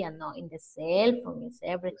media. No, in the cell phone is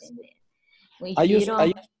everything there. I use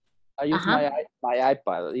my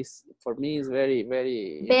iPad. For me it's very,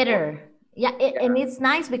 very better. important. Yeah, and it's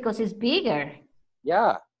nice because it's bigger.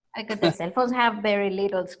 Yeah. Because the cell phones have very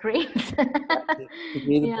little screens. To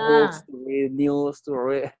read books, to read news, to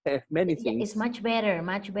read many things. It's much better,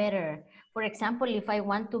 much better. For example, if I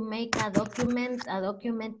want to make a document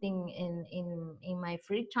in my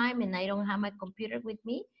free time and I don't have my computer with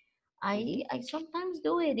me, I sometimes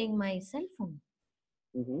do it in my cell phone.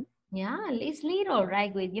 Yeah, it's little,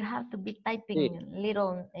 right? You have to be typing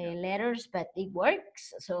little letters, but it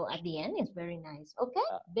works. So at the end, it's very nice. Okay,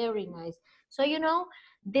 very nice. So,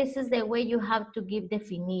 this is the way you have to give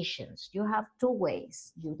definitions. You have two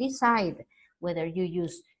ways. You decide whether you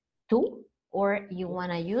use to or you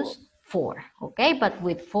want to use for. Okay, but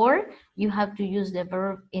with for, you have to use the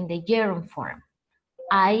verb in the gerund form.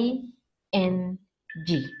 ING.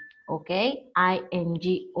 Okay,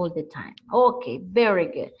 ING all the time. Okay, very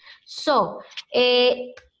good. So,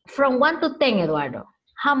 from 1 to 10, Eduardo,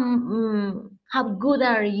 how good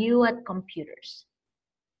are you at computers?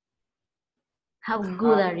 How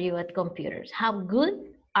good are you at computers? How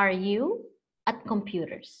good are you at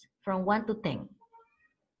computers? From 1 to 10.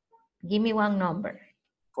 Give me one number.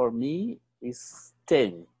 For me, it's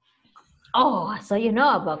 10. Oh, so you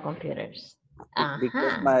know about computers.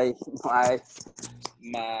 Because my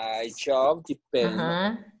job depends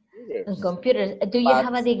on computers. Do you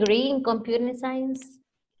have a degree in computer science?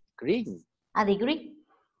 Degree. A degree?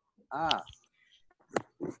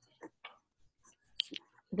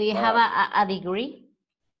 Do you have a degree?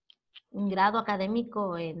 Un grado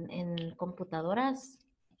académico en computadoras?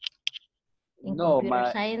 In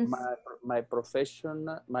computer science? My profession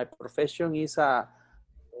is a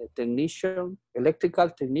technician, electrical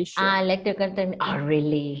technician. Electrical technician. Oh,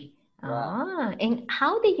 really? And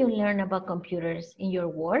how did you learn about computers? In your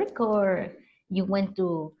work, or you went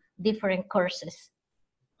to different courses?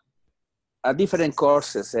 Different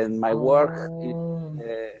courses and my work Oh.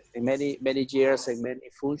 in many years and many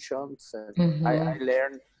functions. And I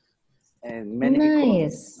learned and many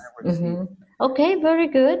Nice. I receive. Okay, very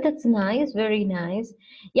good. That's nice. Very nice.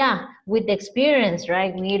 Yeah, with experience,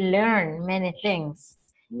 right? We learn many things.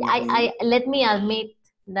 I let me admit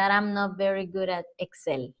that I'm not very good at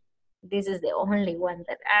Excel. This is the only one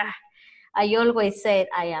that I always said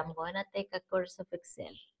I am gonna take a course of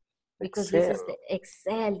Excel because this is the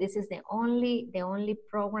Excel. This is the only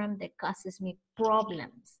program that causes me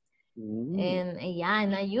problems. And yeah,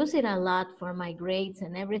 and I use it a lot for my grades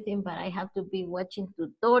and everything, but I have to be watching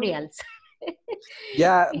tutorials.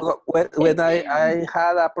 Yeah, when I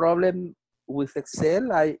had a problem with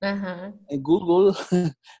Excel, I in Google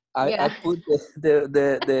I put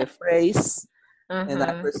the phrase and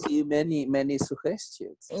I received many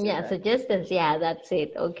suggestions. Yeah, suggestions. Yeah, that's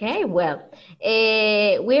it. Okay, well,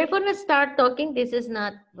 we're going to start talking. This is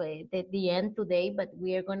not the end today, but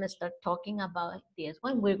we are going to start talking about this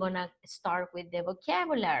one. We're going to start with the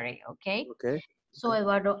vocabulary, okay? Okay. So,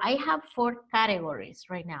 Eduardo, I have 4 categories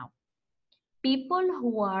right now. People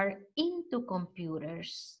who are into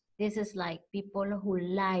computers. This is like people who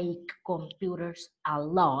like computers a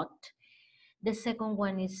lot. The second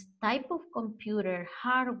one is type of computer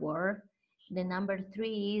hardware. The number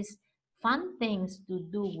 3 is fun things to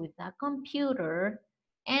do with a computer.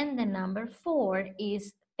 And the number 4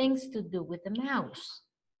 is things to do with the mouse.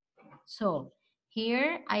 So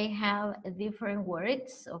here I have different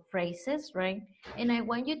words or phrases, right? And I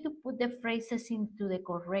want you to put the phrases into the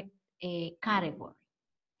correct category.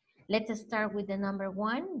 Let's start with the number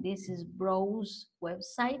 1. This is browse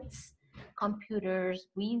websites, computers,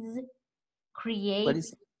 with, create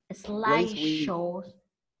slideshows.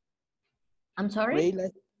 I'm sorry?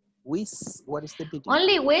 Whiz, what is the meaning?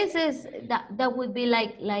 Only whiz is that would be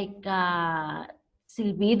like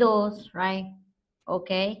silbidos, right?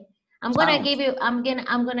 Okay. I'm gonna give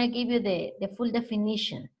you the full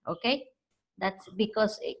definition, okay? That's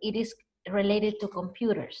because it is related to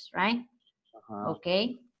computers, right?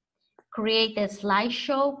 Okay. Create a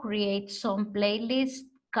slideshow, create some playlist,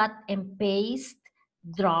 cut and paste,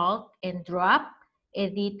 drag and drop,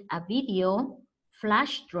 edit a video,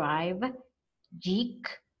 flash drive, jig,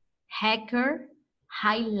 hacker,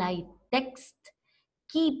 highlight text,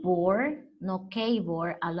 keyboard, no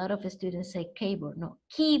keyboard, a lot of students say keyboard, no,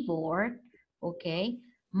 keyboard, okay,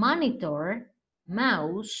 monitor,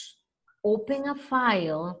 mouse, open a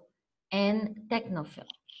file, and technophile.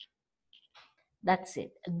 That's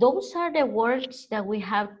it. Those are the words that we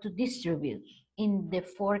have to distribute in the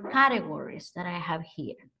 4 categories that I have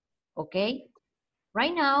here, okay?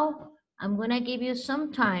 Right now, I'm gonna give you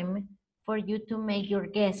some time for you to make your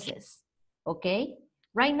guesses, okay?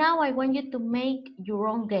 Right now, I want you to make your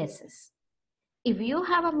own guesses. If you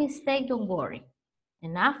have a mistake, don't worry.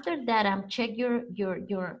 And after that, I'm check your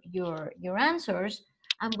answers.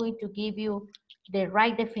 I'm going to give you the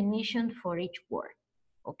right definition for each word,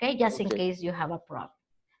 okay? Just in case you have a problem.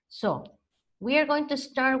 So we are going to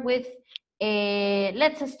start with,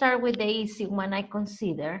 let's start with the easy one I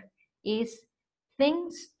consider is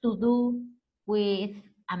things to do with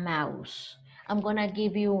a mouse. I'm gonna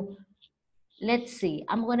give you, let's see,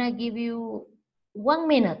 I'm gonna give you 1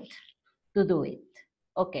 minute to do it.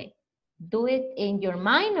 Okay, do it in your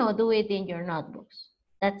mind or do it in your notebooks.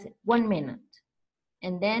 That's it, 1 minute.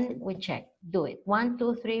 And then we check, do it. 1,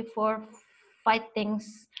 2, 3, 4, 5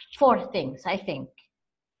 things, 4 things, I think.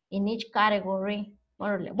 In each category,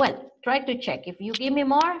 more or less. Well, try to check. If you give me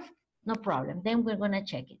more, no problem. Then we're gonna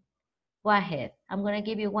check it. Go ahead. I'm gonna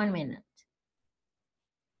give you 1 minute.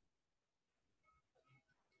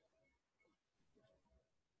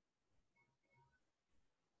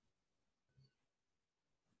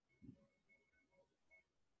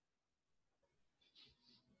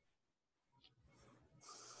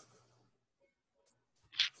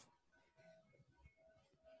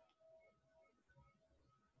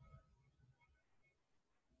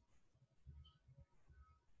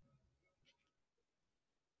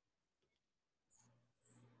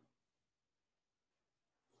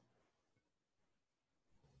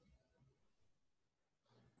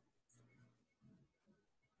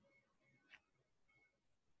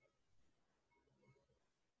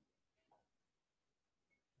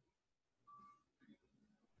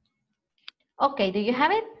 Okay, do you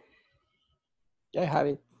have it? Yeah, I have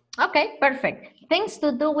it. Okay, perfect. Things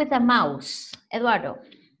to do with a mouse. Eduardo.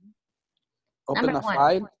 Open Number a 1.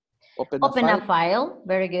 file. Open a file.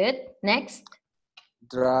 Very good. Next.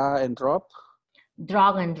 Drag and drop.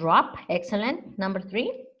 Drag and drop. Excellent. Number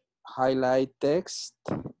 3. Highlight text.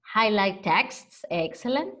 Highlight texts.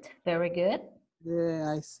 Excellent. Very good.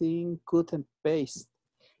 Yeah, I think cut and paste.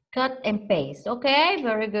 Cut and paste. Okay,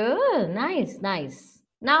 very good. Nice, nice.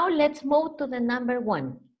 Now let's move to the number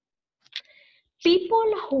 1.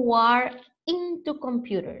 People who are into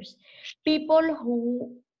computers. People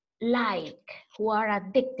who who are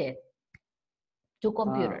addicted to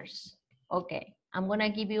computers. Okay, I'm gonna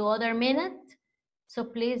give you other minute. So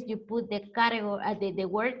please, you put the category, the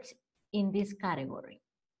words in this category.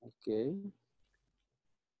 Okay.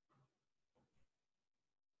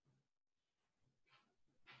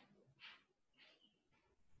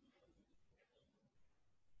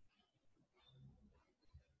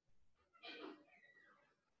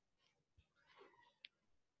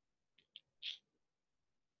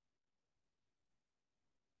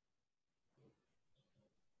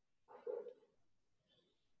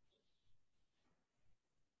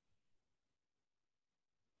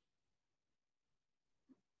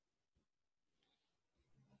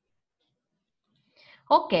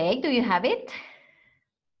 Okay, do you have it?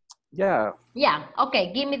 Yeah. Yeah,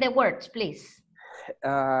 okay, give me the words, please.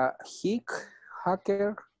 Hacker.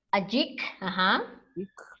 A geek,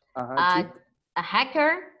 Geek, a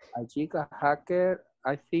hacker. A geek, a hacker.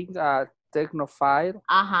 I think a technophile.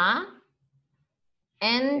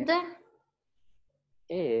 And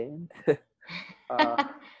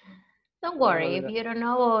don't worry, if you don't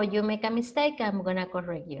know or you make a mistake, I'm gonna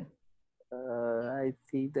correct you. I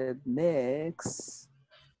think the next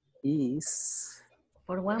is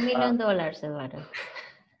for $1 million, Eduardo.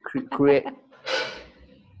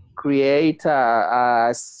 Create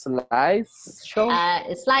a slideshow.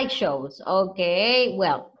 Slideshows. Okay.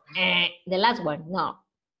 Well, the last one. No.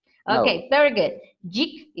 Okay. No. Very good.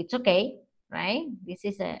 Geek. It's okay, right? This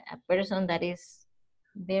is a person that is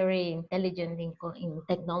very intelligent in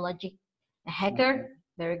technology. A hacker.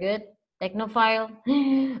 Very good. Technophile.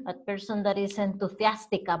 A person that is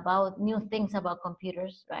enthusiastic about new things about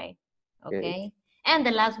computers, right? Okay. And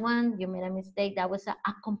the last one, you made a mistake. That was a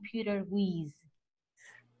computer whiz.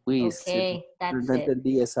 Whiz. Okay, that's no it.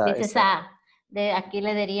 Aquí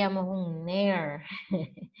le diríamos un nerd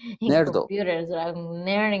in computers, right? Un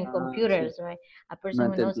nerd in computers, right? A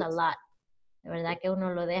person who knows a lot. De verdad que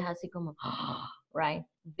uno lo deja así como, right?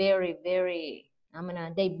 Very, very,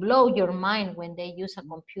 they blow your mind when they use a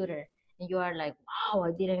computer. And you are like, wow,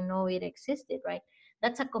 I didn't know it existed, right?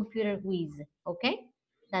 That's a computer whiz, okay?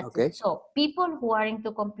 That's it. So people who are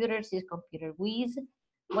into computers is computer whiz.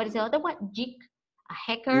 What is the other one? Geek, a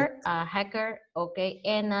hacker, okay,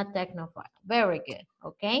 and a technophile. Very good,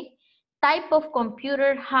 okay? Type of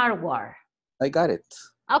computer hardware. I got it.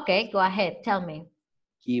 Okay, go ahead, tell me.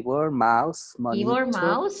 Keyboard, mouse,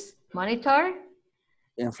 monitor,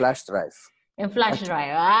 and flash drive. And flash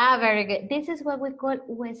drive. Very good. This is what we call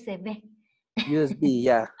USB. USB,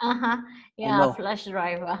 yeah. Yeah, flash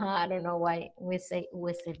drive. I don't know why we say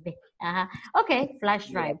USB. Okay, flash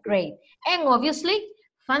drive. Great. And obviously,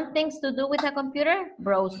 fun things to do with a computer.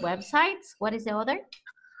 Browse websites. What is the other?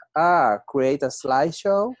 Create a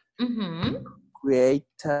slideshow.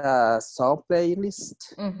 Create a song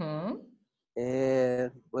playlist.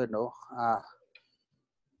 And bueno,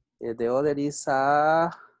 the other is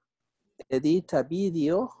edit a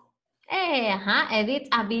video. Edit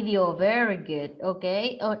a video. Very good.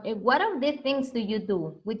 Okay. What of these things do you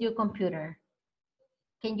do with your computer?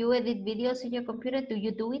 Can you edit videos in your computer? Do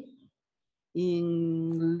you do it?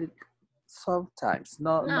 Sometimes.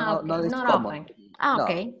 Not often.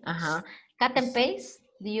 Okay. Cut and paste.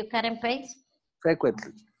 Do you cut and paste?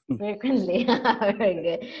 Frequently. Frequently. Very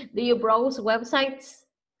good. Do you browse websites?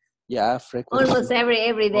 Yeah, frequently. Almost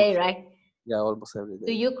every day, right? Yeah, almost every day.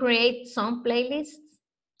 Do you create some playlists?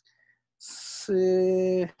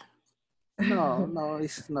 No,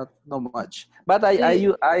 it's not much. But I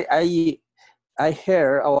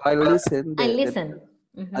hear or I listen. I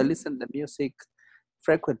listen the music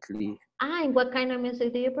frequently. And what kind of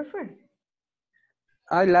music do you prefer?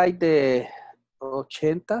 I like the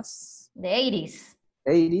 80s. The 80s.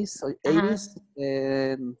 80s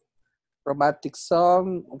and romantic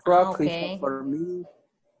song, rock for me.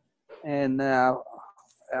 And I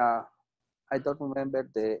don't remember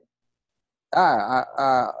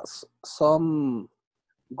some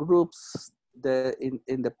groups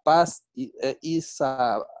in the past is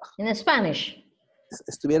in Spanish.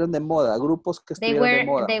 Estuvieron de moda, grupos que estuvieron de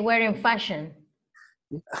moda. They were in fashion.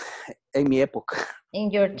 En mi época. In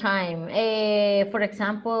your time. For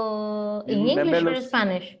example, in English or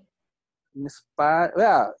Spanish? In Spanish,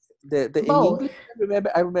 yeah. In English,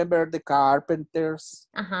 I remember the Carpenters.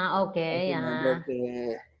 Okay. I remember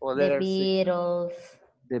the Beatles.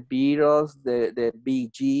 the Beatles, the Bee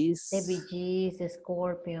Gees. The Bee Gees, the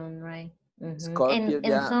Scorpion, right? Scorpion,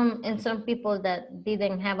 And some people that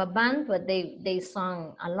didn't have a band, but they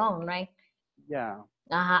sung alone, right? Yeah.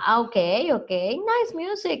 Okay. Nice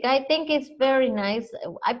music. I think it's very nice.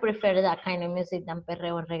 I prefer that kind of music than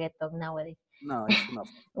perreo and reggaeton nowadays. No, it's not.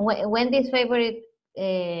 Wendy's favorite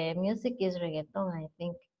music is reggaeton, I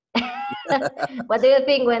think. What do you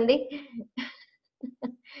think, Wendy?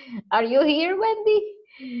 Are you here, Wendy?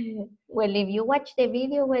 Well, if you watch the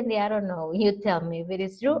video, Wendy, I don't know. You tell me if it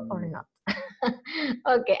is true or not.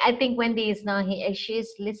 Okay, I think Wendy is not here.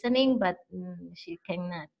 She's listening, but she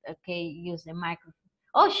cannot, okay, use the microphone.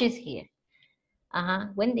 Oh, she's here.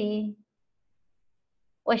 Wendy.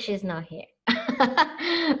 Well, she's not here.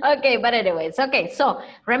 Okay, but anyways, okay. So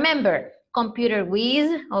remember, computer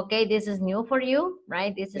whiz. Okay, this is new for you,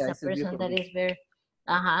 right? This is a person that is very,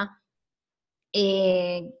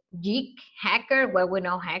 a geek hacker. Well, we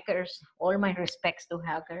know hackers. All my respects to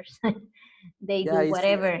hackers. They do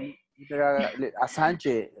whatever.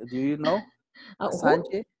 Assange, do you know?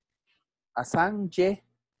 Assange? Assange?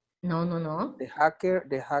 No. The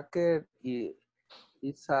hacker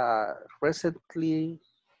is recently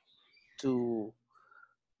to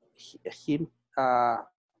him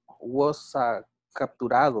was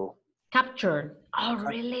capturado. Captured. Oh,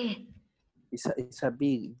 really? It's a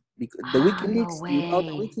big the WikiLeaks. No Do you know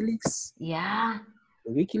the way. WikiLeaks? Yeah.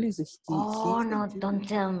 The WikiLeaks. No, don't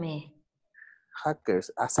tell me.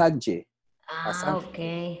 Hackers. Assange.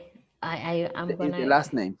 Okay. I'm gonna. The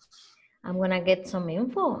last name. I'm gonna get some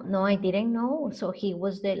info. No, I didn't know. So he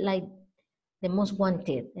was the most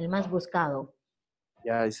wanted, el más buscado.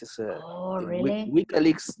 Yeah, this is really?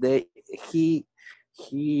 WikiLeaks.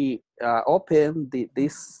 He opened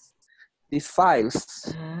these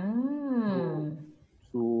files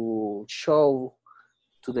to show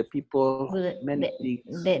to the people many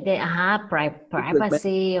things.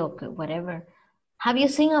 Privacy or whatever. Have you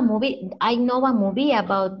seen a movie? I know a movie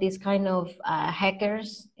about this kind of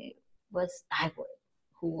hackers.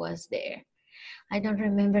 Who was there? I don't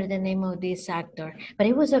remember the name of this actor, but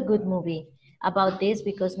it was a good movie about this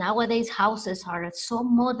because nowadays houses are so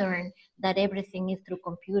modern that everything is through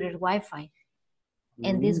computer, Wi-Fi.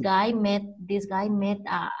 And this guy met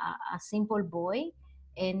a simple boy,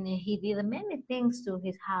 and he did many things to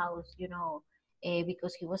his house,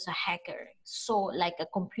 because he was a hacker, so like a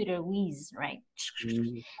computer whiz, right?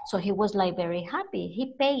 So he was like very happy.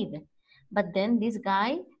 He paid, but then this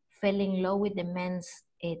guy fell in love with the man's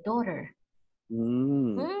daughter.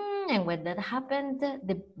 And when that happened,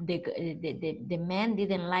 the man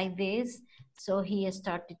didn't like this, so he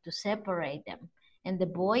started to separate them. And the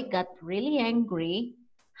boy got really angry,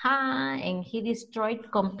 and he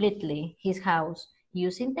destroyed completely his house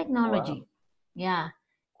using technology. Wow. Yeah,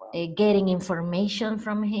 getting information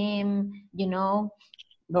from him, No,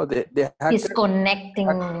 the hacker,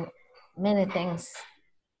 disconnecting many things.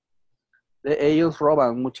 Ellos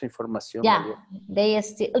roban mucha información. Yeah,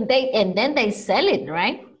 and then they sell it,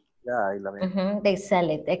 right? Yeah, they sell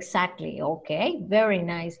it, exactly. Okay, very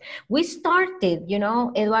nice. We started,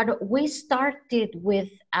 Eduardo, we started with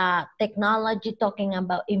technology, talking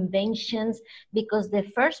about inventions, because the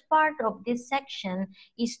first part of this section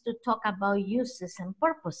is to talk about uses and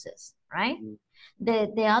purposes, right?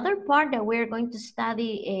 The other part that we're going to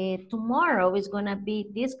study tomorrow is going to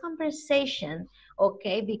be this conversation,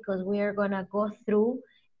 okay, because we are going to go through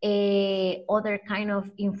other kind of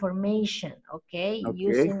information, okay,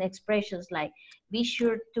 using expressions like be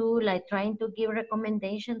sure to, like trying to give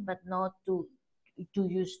recommendations, but not to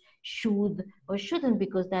use should or shouldn't,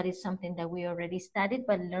 because that is something that we already studied,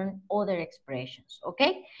 but learn other expressions,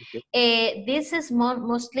 okay? This is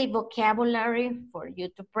mostly vocabulary for you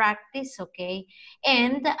to practice, okay?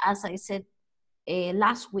 And as I said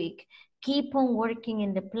last week, keep on working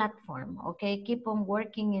in the platform, okay? Keep on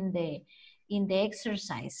working in the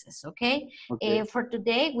exercises, okay? For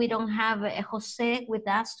today, we don't have Jose with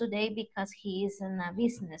us today because he is in a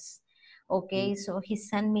business, okay? So he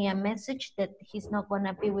sent me a message that he's not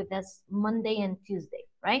gonna be with us Monday and Tuesday,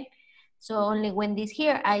 right? So only Wendy's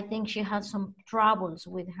here. I think she has some troubles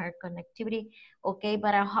with her connectivity, okay?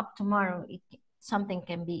 But I hope tomorrow something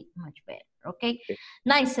can be much better, okay?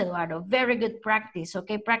 Nice, Eduardo, very good practice,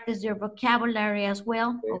 okay? Practice your vocabulary as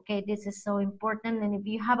well, okay? This is so important, and if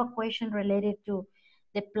you have a question related to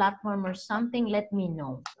the platform or something, let me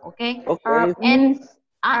know, okay? And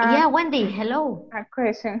yeah, Wendy, hello. A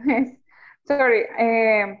question. Sorry,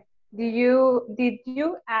 did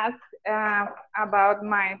you ask about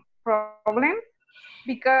my problem?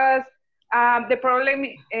 Because the problem,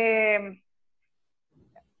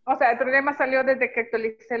 o sea, el problema salió desde que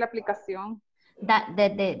actualicé la aplicación.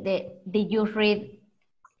 Did you read?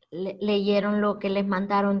 ¿Leyeron lo que les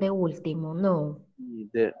mandaron de último? No.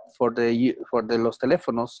 For los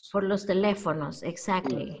teléfonos. Por los teléfonos,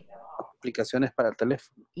 exactly. Aplicaciones para el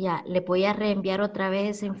teléfono. Ya, le voy a reenviar otra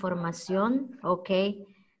vez esa información, ok,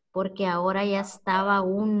 porque ahora ya estaba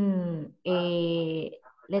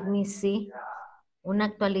let me see, una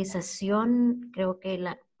actualización, creo que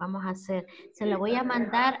la vamos a hacer, se la voy a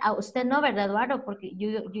mandar a usted, no, ¿verdad, Eduardo? Porque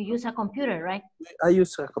you use a computer, right? I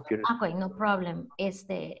use a computer. Ok, no problem.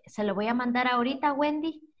 Se lo voy a mandar ahorita,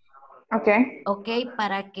 Wendy. Okay. Ok,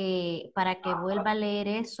 para que vuelva a leer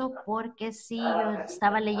eso, porque sí, yo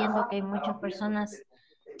estaba leyendo que hay muchas personas,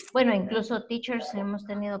 bueno, incluso teachers hemos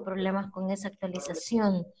tenido problemas con esa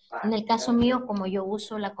actualización. En el caso mío, como yo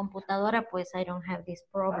uso la computadora, pues I don't have this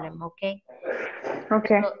problem, ok.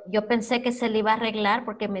 Okay. Pero yo pensé que se le iba a arreglar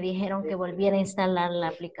porque me dijeron que volviera a instalar la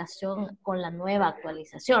aplicación con la nueva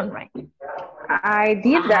actualización, right? I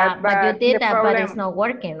did that, but you but did the that, problem, but it's not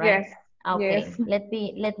working, right? yes. Okay, Yes.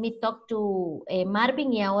 let me talk to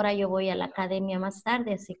Marvin, y ahora yo voy a la academia más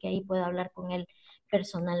tarde, así que ahí puedo hablar con él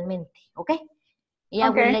personalmente, okay? Yeah, I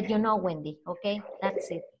will Okay. let you know, Wendy, okay?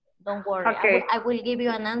 That's it. Don't worry. Okay. I will give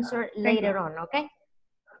you an answer later on, okay?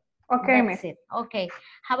 Okay, That's miss. it. Okay.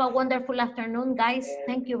 Have a wonderful afternoon, guys.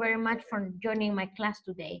 Thank you very much for joining my class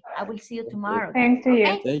today. I will see you tomorrow. Thank you.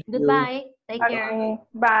 Okay? Thank you. Goodbye. Take care. Okay.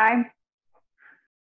 Bye.